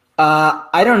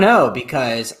 I don't know,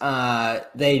 because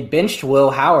they benched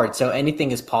Will Howard, so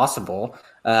anything is possible.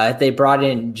 They brought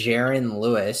in Jaron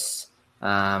Lewis,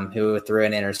 who threw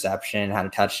an interception, had a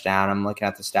touchdown. I'm looking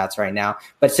at the stats right now.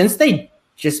 But since they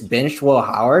just benched Will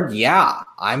Howard, yeah,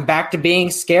 I'm back to being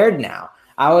scared now.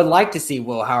 I would like to see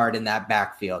Will Howard in that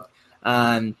backfield.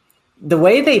 The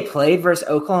way they played versus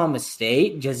Oklahoma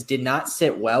State just did not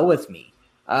sit well with me.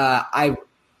 I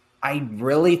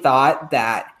really thought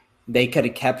that they could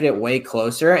have kept it way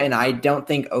closer, and I don't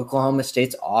think Oklahoma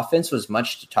State's offense was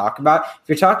much to talk about. If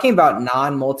you're talking about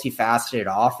non-multifaceted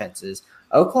offenses,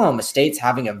 Oklahoma State's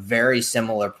having a very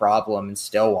similar problem in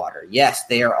Stillwater. Yes,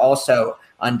 they are also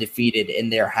undefeated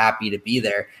and they're happy to be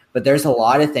there, but there's a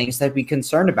lot of things to be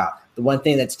concerned about. The one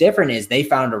thing that's different is they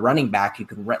found a running back who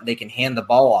they can hand the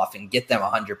ball off and get them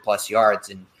 100+ yards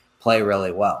and play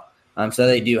really well. So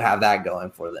they do have that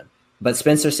going for them. But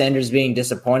Spencer Sanders being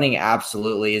disappointing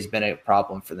absolutely has been a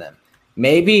problem for them.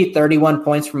 Maybe 31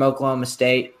 points from Oklahoma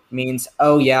State means,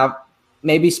 oh yeah,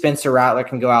 maybe Spencer Rattler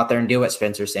can go out there and do what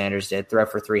Spencer Sanders did, throw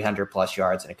for 300+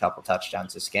 yards and a couple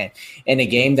touchdowns this game, in a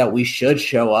game that we should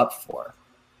show up for.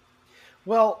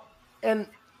 Well, and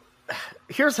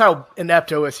here's how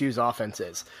inept OSU's offense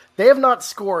is. They have not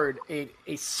scored a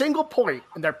single point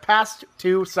in their past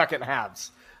 2 second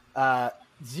halves.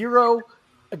 0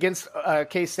 against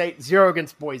K-State, 0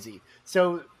 against Boise.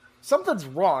 So something's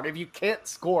wrong if you can't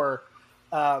score.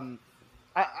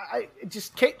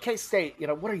 K-State,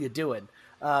 what are you doing?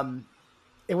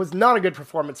 It was not a good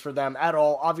performance for them at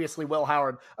all. Obviously, Will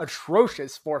Howard,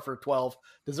 atrocious 4 for 12,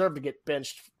 deserved to get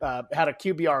benched, had a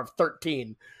QBR of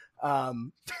 13,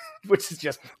 which is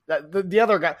just the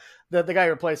other guy, the guy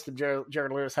who replaced him,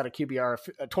 Jared Lewis, had a QBR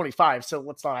of 25. So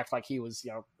let's not act like he was,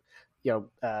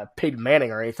 Peyton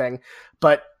Manning or anything.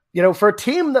 But, for a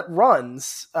team that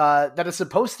runs, that is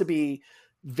supposed to be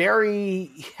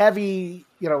very heavy,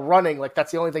 running, like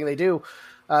that's the only thing they do.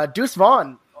 Deuce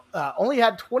Vaughn only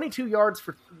had 22 yards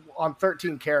on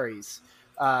 13 carries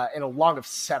in a long of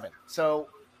 7. So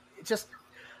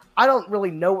I don't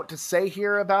really know what to say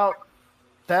here about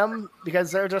them,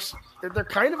 because they're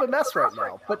kind of a mess right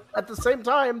now. But at the same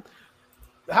time,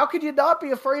 how could you not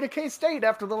be afraid of K-State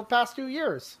after the past 2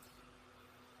 years?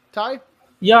 Ty?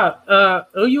 Yeah,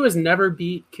 OU has never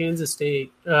beat Kansas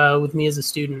State with me as a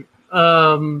student.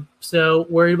 So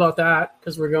worried about that,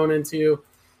 because we're going into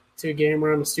a game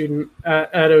where I'm a student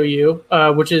at OU,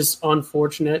 which is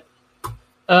unfortunate.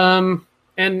 And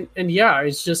yeah,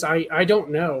 it's just I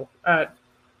don't know at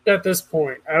this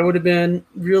point. I would have been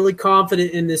really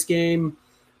confident in this game,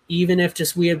 even if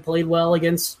just we had played well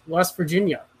against West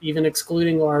Virginia, even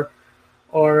excluding our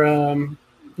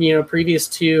previous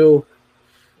 2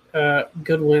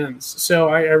 good wins. So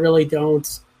I really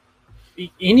don't.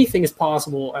 Anything is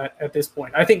possible at this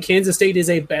point. I think Kansas State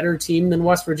is a better team than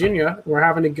West Virginia. We're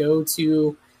having to go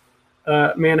to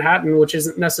Manhattan, which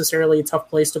isn't necessarily a tough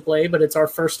place to play, but it's our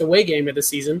first away game of the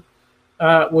season.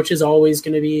 which is always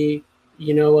going to be,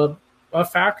 a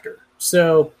factor.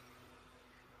 So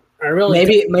I really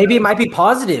maybe it might be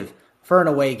positive for an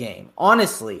away game.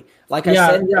 Honestly, like I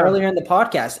said earlier in the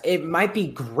podcast, it might be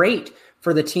great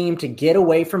for the team to get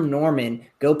away from Norman,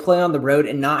 go play on the road,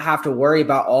 and not have to worry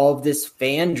about all of this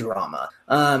fan drama.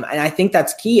 And I think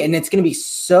that's key. And it's going to be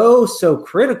so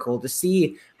critical to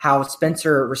see how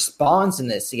Spencer responds in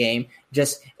this game.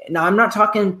 Now, I'm not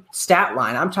talking stat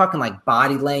line. I'm talking like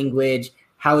body language,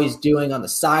 how he's doing on the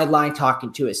sideline,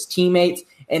 talking to his teammates,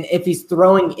 and if he's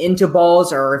throwing into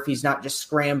balls or if he's not just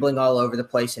scrambling all over the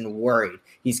place and worried.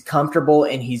 He's comfortable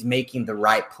and he's making the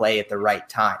right play at the right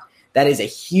time. That is a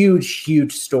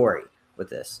huge story with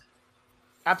this.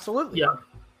 Absolutely.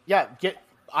 Yeah.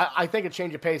 I think a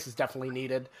change of pace is definitely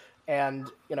needed.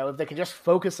 And, if they can just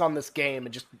focus on this game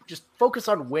and just focus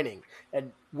on winning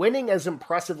and winning as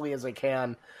impressively as they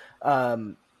can,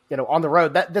 on the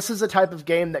road, this is a type of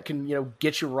game that can,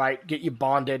 get you right, get you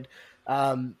bonded.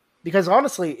 Because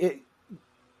honestly,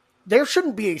 there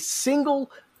shouldn't be a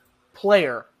single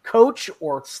player, coach,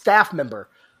 or staff member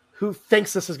who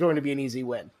thinks this is going to be an easy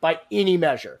win by any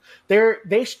measure.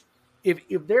 If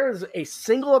there is a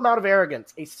single amount of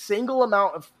arrogance, a single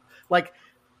amount of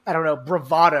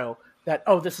bravado that,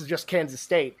 this is just Kansas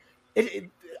State,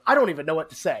 I don't even know what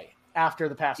to say after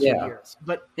the past 2 years.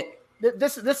 But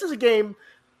this is a game.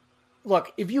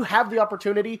 Look, if you have the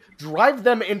opportunity, drive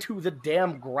them into the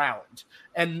damn ground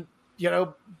and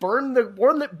burn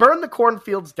the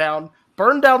cornfields down.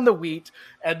 Burn down the wheat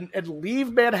and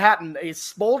leave Manhattan a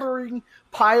smoldering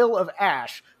pile of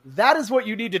ash. That is what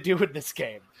you need to do in this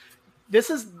game. This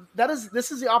is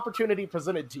the opportunity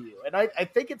presented to you, and I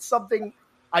think it's something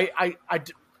I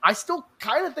still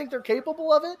kind of think they're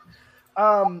capable of it.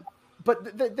 But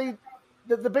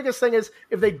the biggest thing is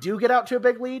if they do get out to a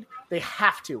big lead, they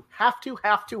have to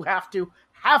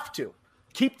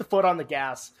keep the foot on the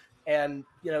gas and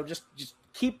just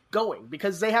keep going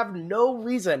because they have no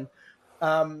reason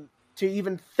to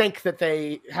even think that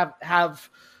they have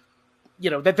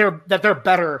that they're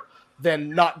better than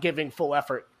not giving full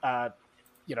effort on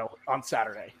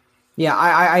Saturday. Yeah,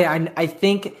 I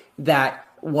think that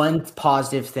one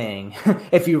positive thing,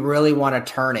 if you really want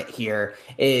to turn it here,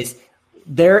 is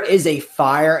there is a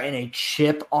fire and a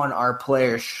chip on our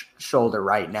players' shoulder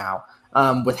right now.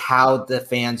 With how the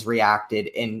fans reacted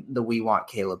in the We Want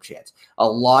Caleb chants. A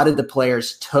lot of the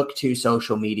players took to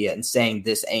social media and saying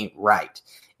this ain't right.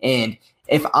 And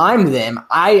if I'm them,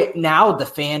 now the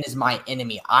fan is my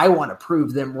enemy. I want to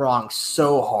prove them wrong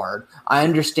so hard. I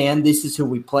understand this is who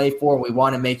we play for. We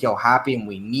want to make y'all happy and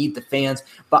we need the fans.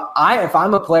 But if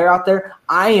I'm a player out there,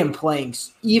 I am playing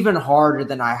even harder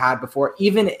than I had before,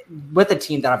 even with a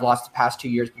team that I've lost the past 2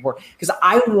 years before, because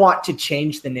I want to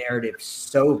change the narrative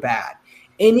so bad.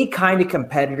 Any kind of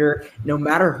competitor, no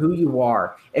matter who you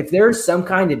are, if there's some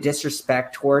kind of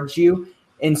disrespect towards you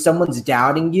and someone's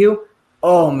doubting you,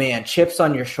 oh man, chips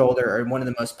on your shoulder are one of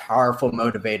the most powerful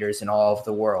motivators in all of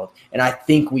the world. And I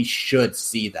think we should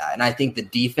see that. And I think the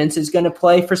defense is going to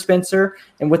play for Spencer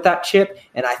and with that chip.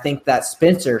 And I think that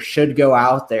Spencer should go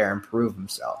out there and prove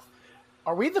himself.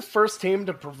 Are we the first team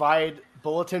to provide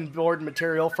bulletin board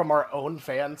material from our own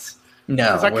fans?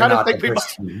 No, we're not the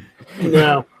first team.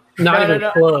 No. Not even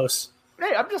close.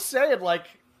 Hey, I'm just saying,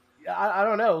 I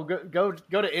don't know. Go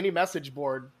to any message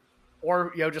board,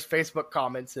 or just Facebook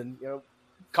comments, and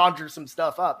conjure some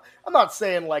stuff up. I'm not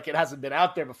saying it hasn't been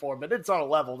out there before, but it's on a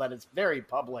level that is very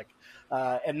public,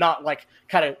 and not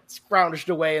kind of scrounged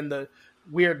away in the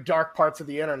weird dark parts of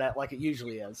the internet like it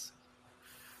usually is.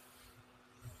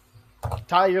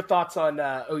 Ty, your thoughts on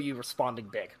OU responding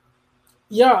big?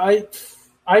 Yeah,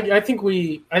 I think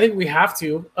we have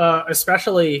to,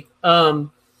 especially. I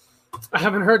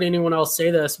haven't heard anyone else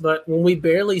say this, but when we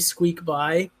barely squeak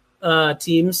by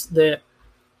teams that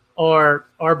are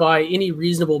by any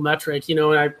reasonable metric, and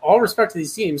I all respect to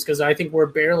these teams because I think we're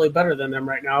barely better than them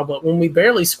right now. But when we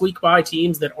barely squeak by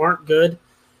teams that aren't good,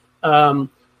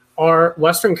 our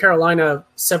Western Carolina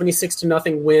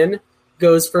 76-0 win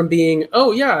goes from being,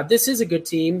 oh yeah, this is a good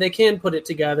team, they can put it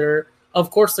together. Of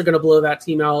course they're going to blow that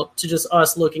team out, to just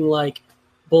us looking like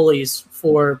bullies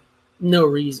for no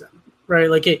reason,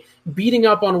 right? Beating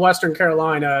up on Western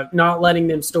Carolina, not letting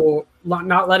them score,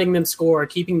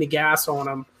 keeping the gas on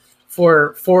them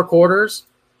for 4 quarters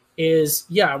is,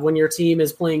 when your team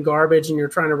is playing garbage and you're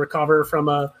trying to recover from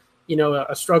a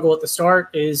struggle at the start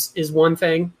is one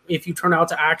thing if you turn out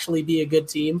to actually be a good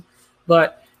team.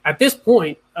 But at this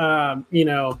point,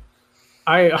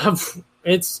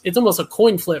 it's almost a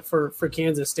coin flip for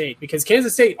Kansas State, because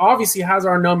Kansas State obviously has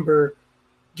our number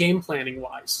game planning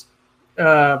wise.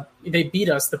 They beat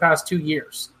us the past 2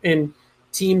 years, and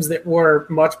teams that were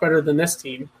much better than this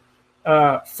team,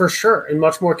 for sure, and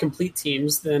much more complete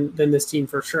teams than this team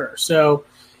for sure. So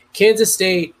Kansas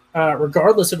State,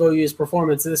 regardless of OU's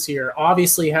performance this year,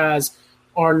 obviously has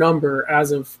our number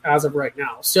as of right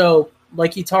now. So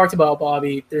like you talked about,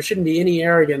 Bobby, there shouldn't be any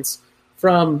arrogance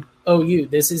from OU.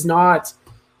 This is not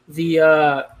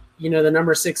the the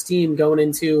number 6 team going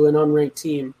into an unranked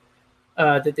team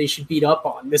that they should beat up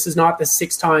on. This is not the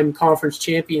 6-time conference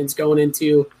champions going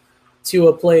into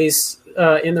a place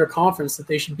in their conference that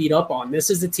they should beat up on. This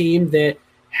is a team that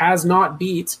has not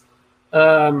beat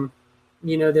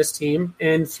this team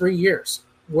in 3 years.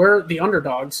 We're the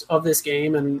underdogs of this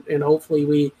game, and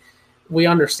hopefully we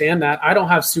understand that. I don't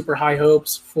have super high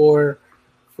hopes for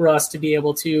us to be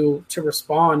able to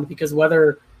respond, because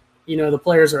whether the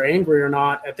players are angry or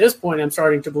not, at this point, I'm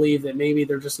starting to believe that maybe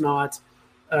they're just not.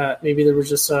 Maybe there was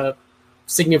just a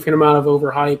significant amount of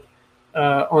overhype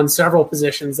on several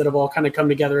positions that have all kind of come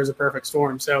together as a perfect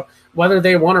storm. So whether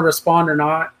they want to respond or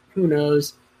not, who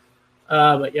knows?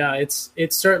 But yeah,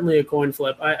 it's certainly a coin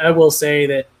flip. I will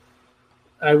say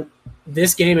that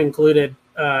this game included,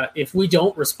 if we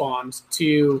don't respond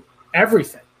to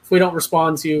everything, if we don't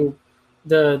respond to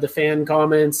the fan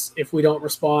comments, if we don't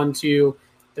respond to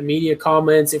the media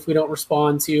comments, if we don't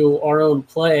respond to our own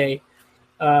play,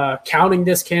 counting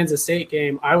this Kansas State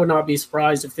game, I would not be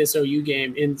surprised if this OU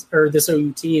game this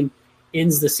OU team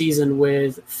ends the season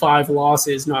with 5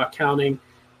 losses, not counting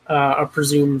a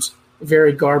presumed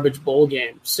very garbage bowl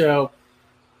game. So,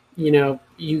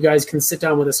 you guys can sit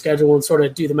down with a schedule and sort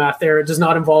of do the math there. It does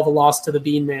not involve a loss to the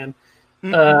Bean Man.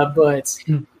 But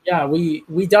yeah,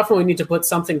 we definitely need to put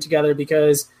something together,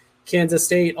 because Kansas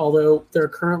State, although they're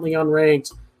currently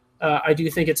unranked, I do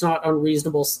think it's not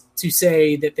unreasonable to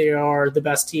say that they are the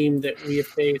best team that we have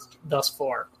faced thus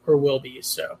far, or will be.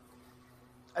 So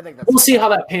I think we'll see how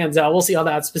that pans out. We'll see how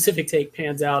that specific take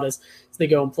pans out as they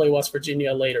go and play West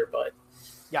Virginia later. But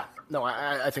yeah, no,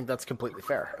 I think that's completely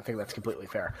fair.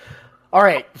 All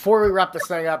right, before we wrap this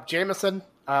thing up, Jameson,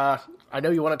 I know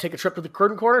you want to take a trip to the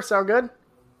Curtain Corner. Sound good?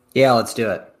 Yeah, let's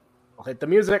do it. I'll hit the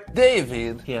music.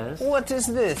 David. Yes? What is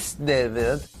this,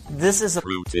 David? This is a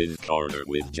Curtain Corner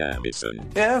with Jamison.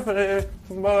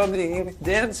 Everybody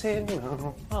dancing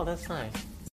now. Oh, that's nice.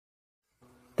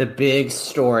 The big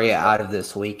story out of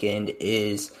this weekend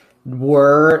is,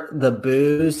 were the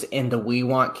boos and the "We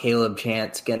Want Caleb"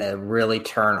 chants going to really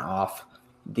turn off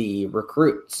the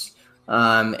recruits?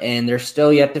 And they're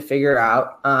still yet to figure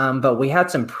out. But we had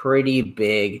some pretty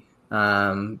big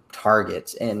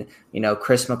targets. And,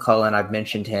 Chris McClellan, I've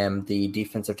mentioned him, the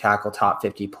defensive tackle, top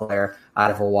 50 player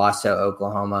out of Owasso,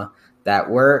 Oklahoma, that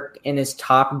were in his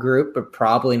top group, but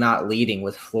probably not leading,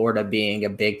 with Florida being a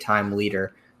big time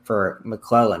leader for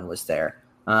McClellan, was there.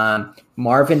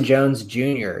 Marvin Jones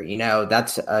Jr.,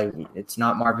 it's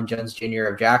not Marvin Jones Jr.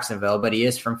 of Jacksonville, but he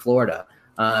is from Florida.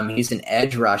 He's an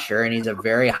edge rusher, and he's a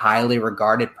very highly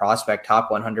regarded prospect,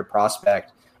 top 100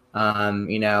 prospect.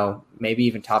 Maybe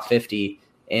even top 50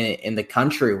 in the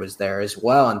country was there as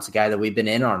well. And it's a guy that we've been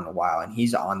in on a while, and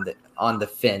he's on the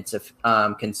fence of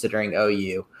considering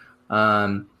OU.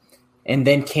 And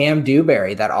then Cam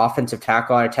Dewberry, that offensive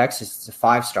tackle out of Texas, it's a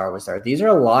 5-star, was there. These are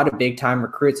a lot of big time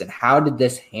recruits. And how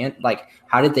did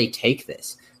how did they take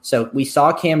this? So we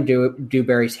saw Cam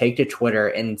Dewberry take to Twitter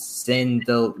and send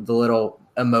the little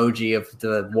emoji of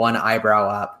the one eyebrow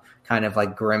up, kind of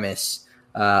like grimace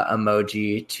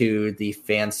emoji, to the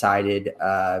fan-sided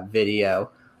video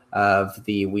of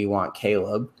the "We Want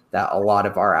Caleb" that a lot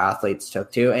of our athletes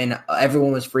took to. And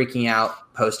everyone was freaking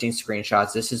out, posting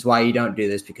screenshots. This is why you don't do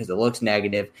this, because it looks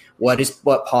negative.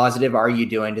 What positive are you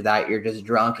doing to that? You're just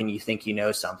drunk and you think you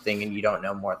know something, and you don't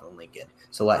know more than Lincoln.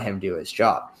 So let him do his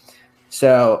job.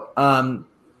 So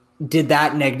did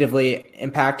that negatively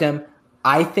impact him?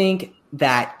 I think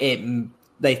that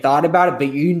they thought about it,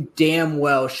 but you damn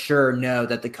well sure know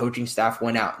that the coaching staff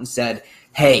went out and said,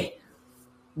 hey,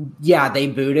 yeah, they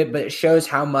booed it, but it shows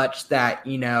how much that,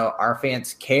 our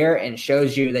fans care, and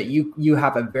shows you that you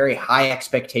have a very high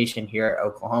expectation here at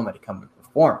Oklahoma to come and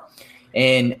perform.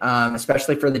 And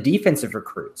especially for the defensive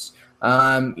recruits.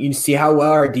 You see how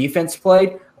well our defense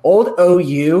played. Old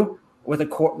OU, with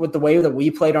the way that we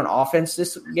played on offense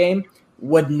this game,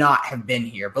 would not have been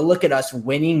here. But look at us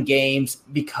winning games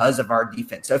because of our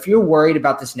defense. So if you're worried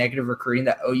about this negative recruiting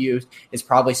that OU is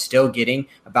probably still getting,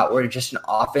 about we're just an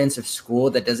offensive school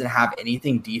that doesn't have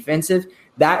anything defensive,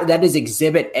 that is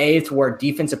exhibit A to where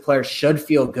defensive players should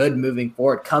feel good moving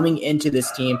forward, coming into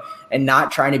this team and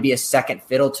not trying to be a second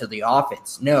fiddle to the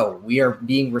offense. No, we are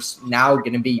being now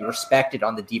going to be respected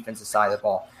on the defensive side of the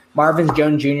ball. Marvin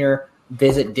Jones Jr.,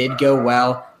 visit did go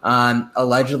well.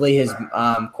 Allegedly, his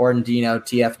according to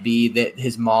TFB, that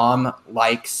his mom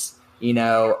likes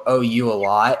OU a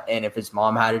lot, and if his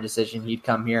mom had a decision, he'd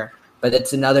come here. But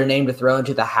it's another name to throw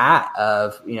into the hat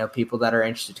of people that are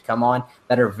interested to come on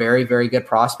that are very, very good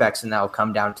prospects, and that will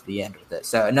come down to the end with it.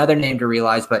 So another name to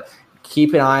realize, but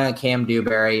keep an eye on Cam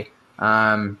Dewberry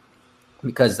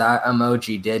because that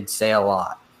emoji did say a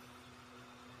lot.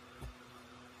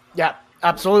 Yeah,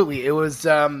 absolutely. It was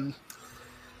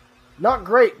not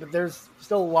great, but there's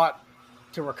still a lot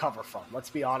to recover from. Let's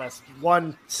be honest.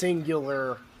 One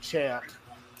singular chant,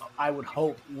 I would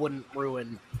hope, wouldn't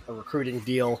ruin a recruiting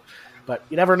deal, but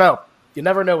you never know. You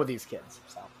never know with these kids.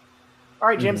 So, all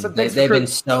right, Jameson. They've been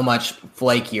so much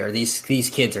flakier. These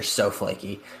kids are so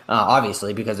flaky,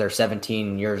 obviously, because they're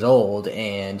 17 years old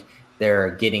and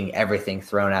they're getting everything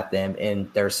thrown at them,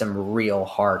 and there's some real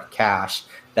hard cash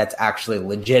that's actually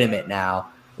legitimate now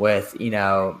with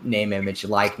name, image,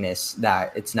 likeness,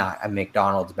 that it's not a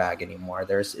McDonald's bag anymore.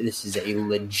 This is a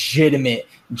legitimate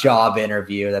job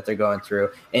interview that they're going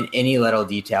through, and any little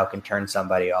detail can turn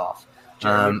somebody off.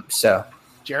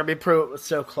 Jeremy Pruitt was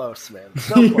so close, man.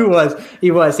 So close. He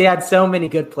was. He had so many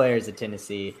good players at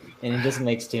Tennessee, and it just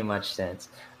makes too much sense.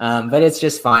 But it's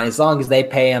just fine. As long as they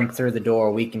pay him through the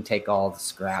door, we can take all the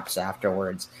scraps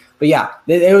afterwards. But yeah,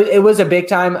 it was a big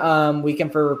time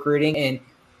weekend for recruiting, and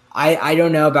I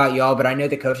don't know about y'all, but I know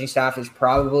the coaching staff is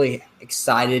probably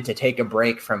excited to take a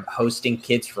break from hosting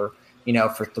kids for they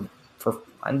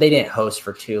didn't host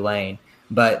for Tulane,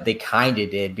 but they kind of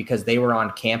did because they were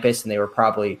on campus and they were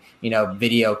probably,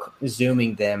 video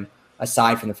zooming them,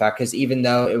 aside from the fact, because even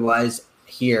though it was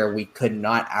here, we could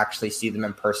not actually see them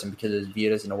in person because it was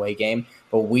viewed as an away game.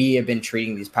 But we have been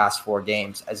treating these past 4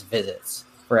 games as visits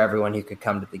for everyone who could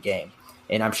come to the game.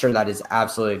 And I'm sure that is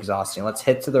absolutely exhausting. Let's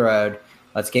hit to the road.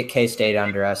 Let's get K-State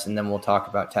under us, and then we'll talk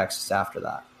about Texas after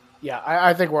that. Yeah,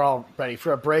 I think we're all ready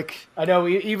for a break. I know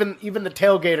even the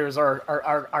tailgaters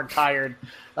are tired.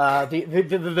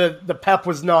 The pep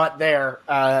was not there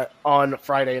on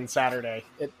Friday and Saturday.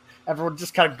 Everyone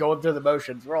just kind of going through the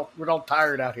motions. We're all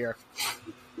tired out here.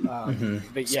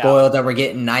 But yeah. Spoiled that we're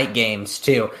getting night games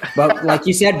too. But like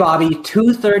you said, Bobby,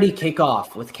 2:30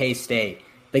 kickoff with K-State,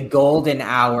 the golden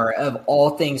hour of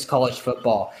all things college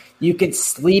football. You could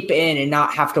sleep in and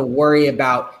not have to worry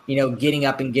about, getting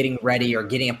up and getting ready or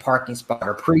getting a parking spot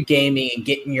or pre-gaming and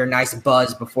getting your nice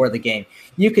buzz before the game.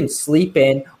 You can sleep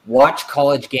in, watch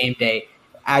College Game Day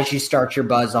as you start your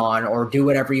buzz on, or do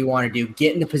whatever you want to do.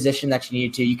 Get in the position that you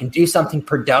need to. You can do something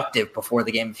productive before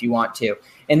the game if you want to.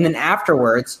 And then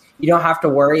afterwards, you don't have to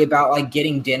worry about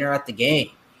getting dinner at the game.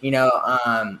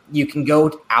 You can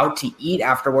go out to eat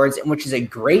afterwards, which is a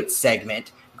great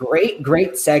segment.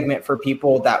 Great segment for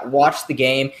people that watch the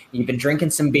game. You've been drinking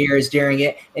some beers during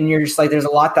it, and you're just there's a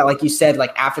lot that, like you said,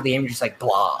 after the game, you're just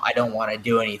blah, I don't want to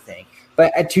do anything.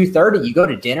 But at 2:30, you go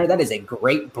to dinner. That is a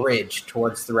great bridge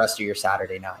towards the rest of your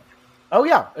Saturday night. Oh,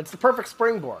 yeah. It's the perfect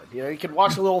springboard. You can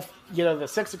watch a little, the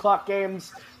 6 o'clock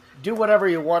games, do whatever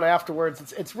you want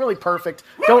afterwards. It's really perfect.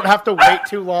 Don't have to wait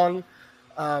too long.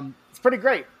 It's pretty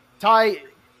great. Ty,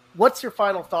 what's your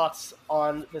final thoughts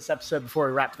on this episode before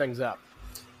we wrap things up?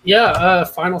 Yeah,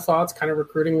 final thoughts, kind of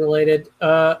recruiting related.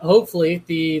 Hopefully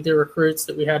the recruits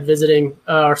that we had visiting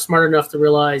are smart enough to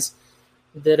realize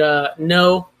that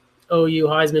no OU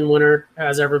Heisman winner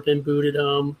has ever been booted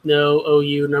home. No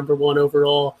OU number 1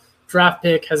 overall draft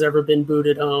pick has ever been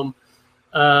booted home.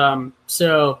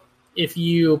 So if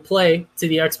you play to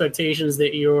the expectations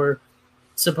that you're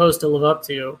supposed to live up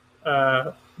to,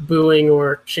 booing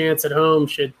or chants at home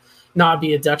should not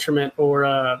be a detriment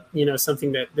or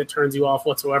something that turns you off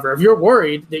whatsoever. If you're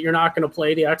worried that you're not going to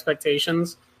play the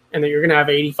expectations and that you're going to have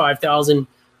 85,000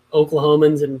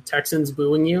 Oklahomans and Texans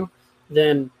booing you,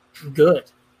 then good,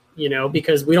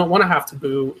 because we don't want to have to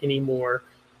boo any more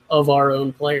of our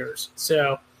own players.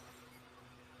 So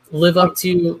live up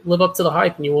to the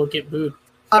hype and you won't get booed.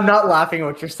 I'm not laughing at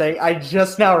what you're saying. I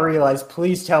just now realized,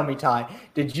 please tell me, Ty,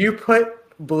 did you put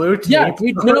blue tape? Yeah,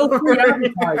 no free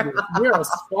advertising. We're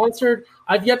sponsored.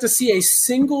 I've yet to see a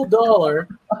single dollar,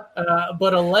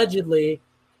 but allegedly,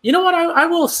 you know what I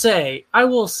will say?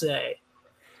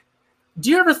 Do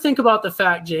you ever think about the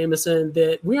fact, Jameson,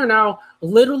 that we are now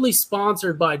literally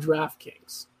sponsored by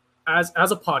DraftKings as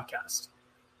a podcast?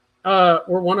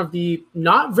 We're one of the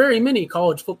not very many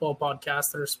college football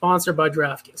podcasts that are sponsored by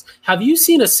DraftKings. Have you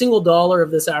seen a single dollar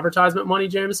of this advertisement money,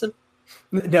 Jameson?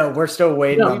 No, we're still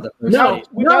waiting on the first No.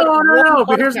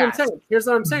 But here's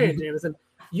what I'm saying, Jameson.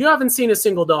 You haven't seen a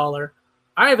single dollar.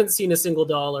 I haven't seen a single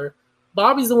dollar.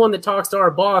 Bobby's the one that talks to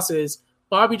our bosses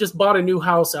Bobby just bought a new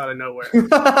house out of nowhere.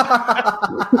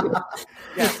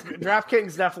 Yes,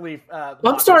 DraftKings definitely.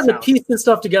 I'm starting to piece this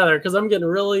stuff together because I'm getting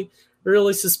really,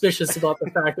 really suspicious about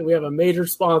the fact that we have a major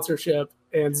sponsorship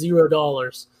and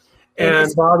 $0.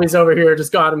 And Bobby's over here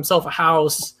just got himself a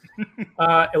house.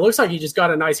 It looks like he just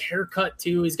got a nice haircut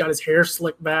too. He's got his hair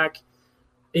slicked back.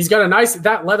 He's got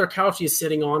that leather couch he's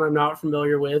sitting on. I'm not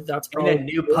familiar with. That's probably a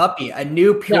new puppy, a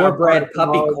new purebred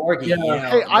puppy corgi. Yeah. You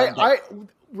know, Hey,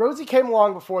 Rosie came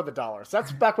along before the dollars.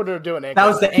 That's back when they were doing anchor. that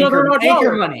was the anchor money.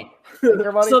 Anchor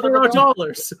money So there for are the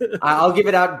dollars. I'll give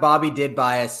it out. Bobby did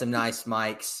buy us some nice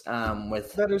mics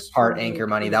with That is part true. anchor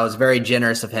money. That was very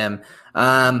generous of him.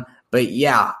 But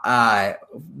yeah,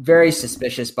 very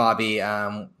suspicious, Bobby.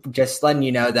 Just letting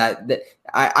you know that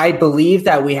I believe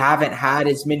that we haven't had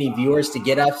as many viewers to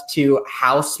get us to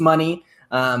house money.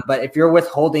 But if you're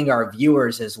withholding our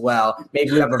viewers as well,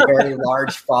 maybe we have a very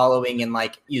large following in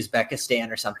like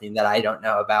Uzbekistan or something that I don't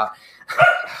know about.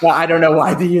 Well, I don't know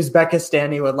why the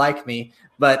Uzbekistani would like me,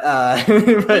 but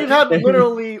We've had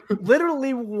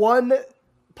literally one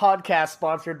podcast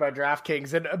sponsored by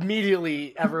DraftKings, and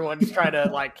immediately everyone's trying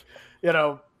to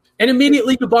And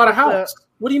immediately you bought a house.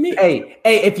 What do you mean? Hey,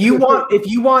 if you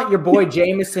want your boy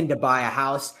Jameson to buy a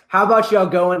house, how about y'all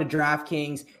go into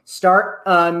DraftKings, start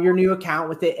your new account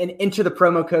with it, and enter the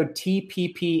promo code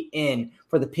TPPN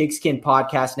for the Pigskin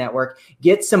Podcast Network.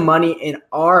 Get some money in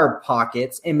our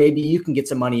pockets, and maybe you can get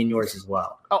some money in yours as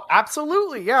well. Oh,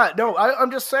 absolutely. Yeah. No, I'm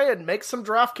just saying, make some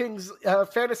DraftKings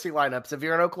fantasy lineups if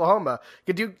you're in Oklahoma.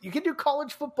 You can do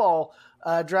college football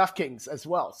DraftKings as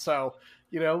well. So,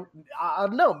 I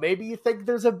don't know. Maybe you think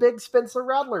there's a big Spencer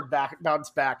Rattler bounce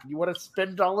back. You want to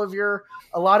spend all of your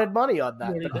allotted money on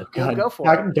that. Go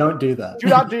for it. Don't do that. Do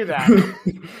not do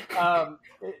that.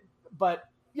 But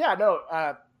yeah,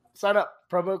 no. Sign up.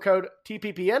 Promo code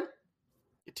TPPN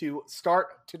to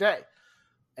start today.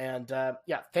 And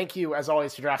thank you as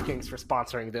always to DraftKings for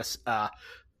sponsoring this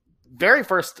very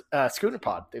first Schooner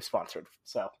Pod they've sponsored.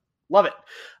 So love it.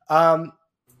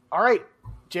 All right,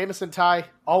 Jameson, Ty,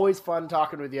 always fun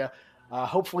talking with you.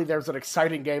 Hopefully there's an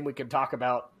exciting game we can talk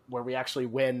about where we actually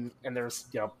win and there's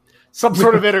some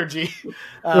sort of energy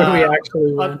Where we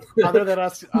actually win. other than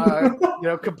us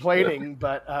complaining.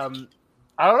 But I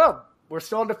don't know. We're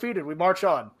still undefeated. We march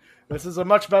on. This is a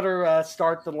much better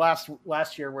start than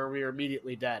last year where we were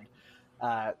immediately dead.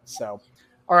 All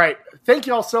right. Thank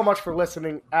you all so much for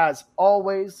listening. As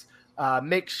always,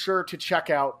 make sure to check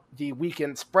out the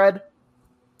weekend spread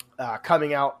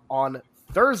coming out on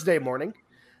Thursday morning.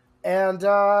 And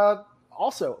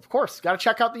also, of course, got to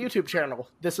check out the YouTube channel.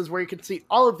 This is where you can see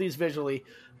all of these visually,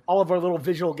 all of our little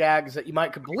visual gags that you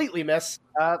might completely miss.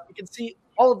 You can see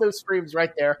all of those streams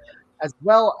right there, as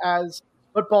well as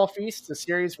Football Feast, a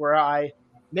series where I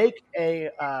make a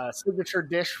signature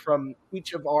dish from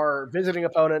each of our visiting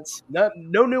opponents. No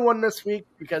new one this week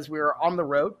because we were on the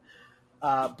road,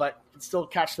 but still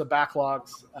catch the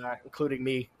backlogs, including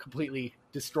me completely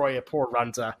destroy a poor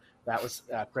Runza. That was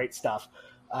great stuff.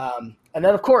 And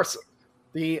then, of course,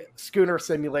 the Schooner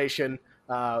simulation,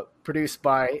 produced,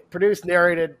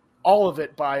 narrated, all of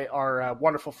it by our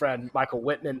wonderful friend Michael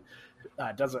Whitman.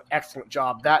 Does an excellent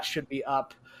job. That should be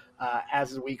up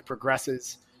as the week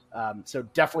progresses. So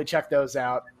definitely check those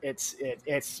out. It's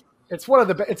one of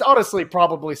the. It's honestly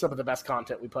probably some of the best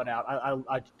content we put out.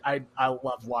 I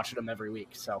love watching them every week.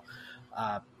 So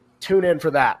tune in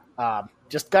for that.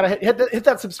 Just gotta hit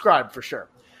that subscribe for sure.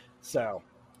 So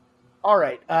all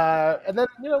right, and then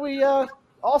we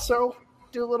also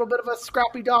do a little bit of a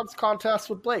Scrappy Dogs contest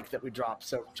with Blake that we dropped.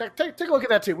 So take a look at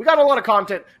that too. We got a lot of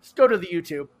content. Just go to the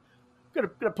YouTube.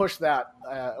 Gonna push that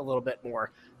a little bit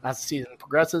more as the season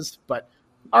progresses. But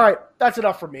all right, that's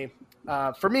enough for me.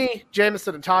 For me,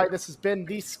 Jameson and Ty, this has been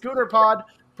the Schooner Pod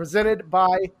presented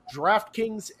by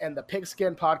DraftKings and the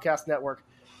Pigskin Podcast Network.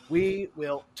 We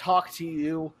will talk to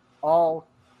you all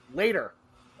later,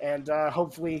 and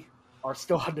hopefully are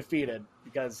still undefeated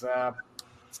because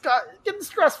it's getting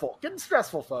stressful.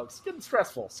 Folks. Getting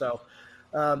stressful. So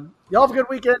y'all have a good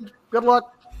weekend. Good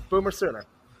luck. Boomer Sooner.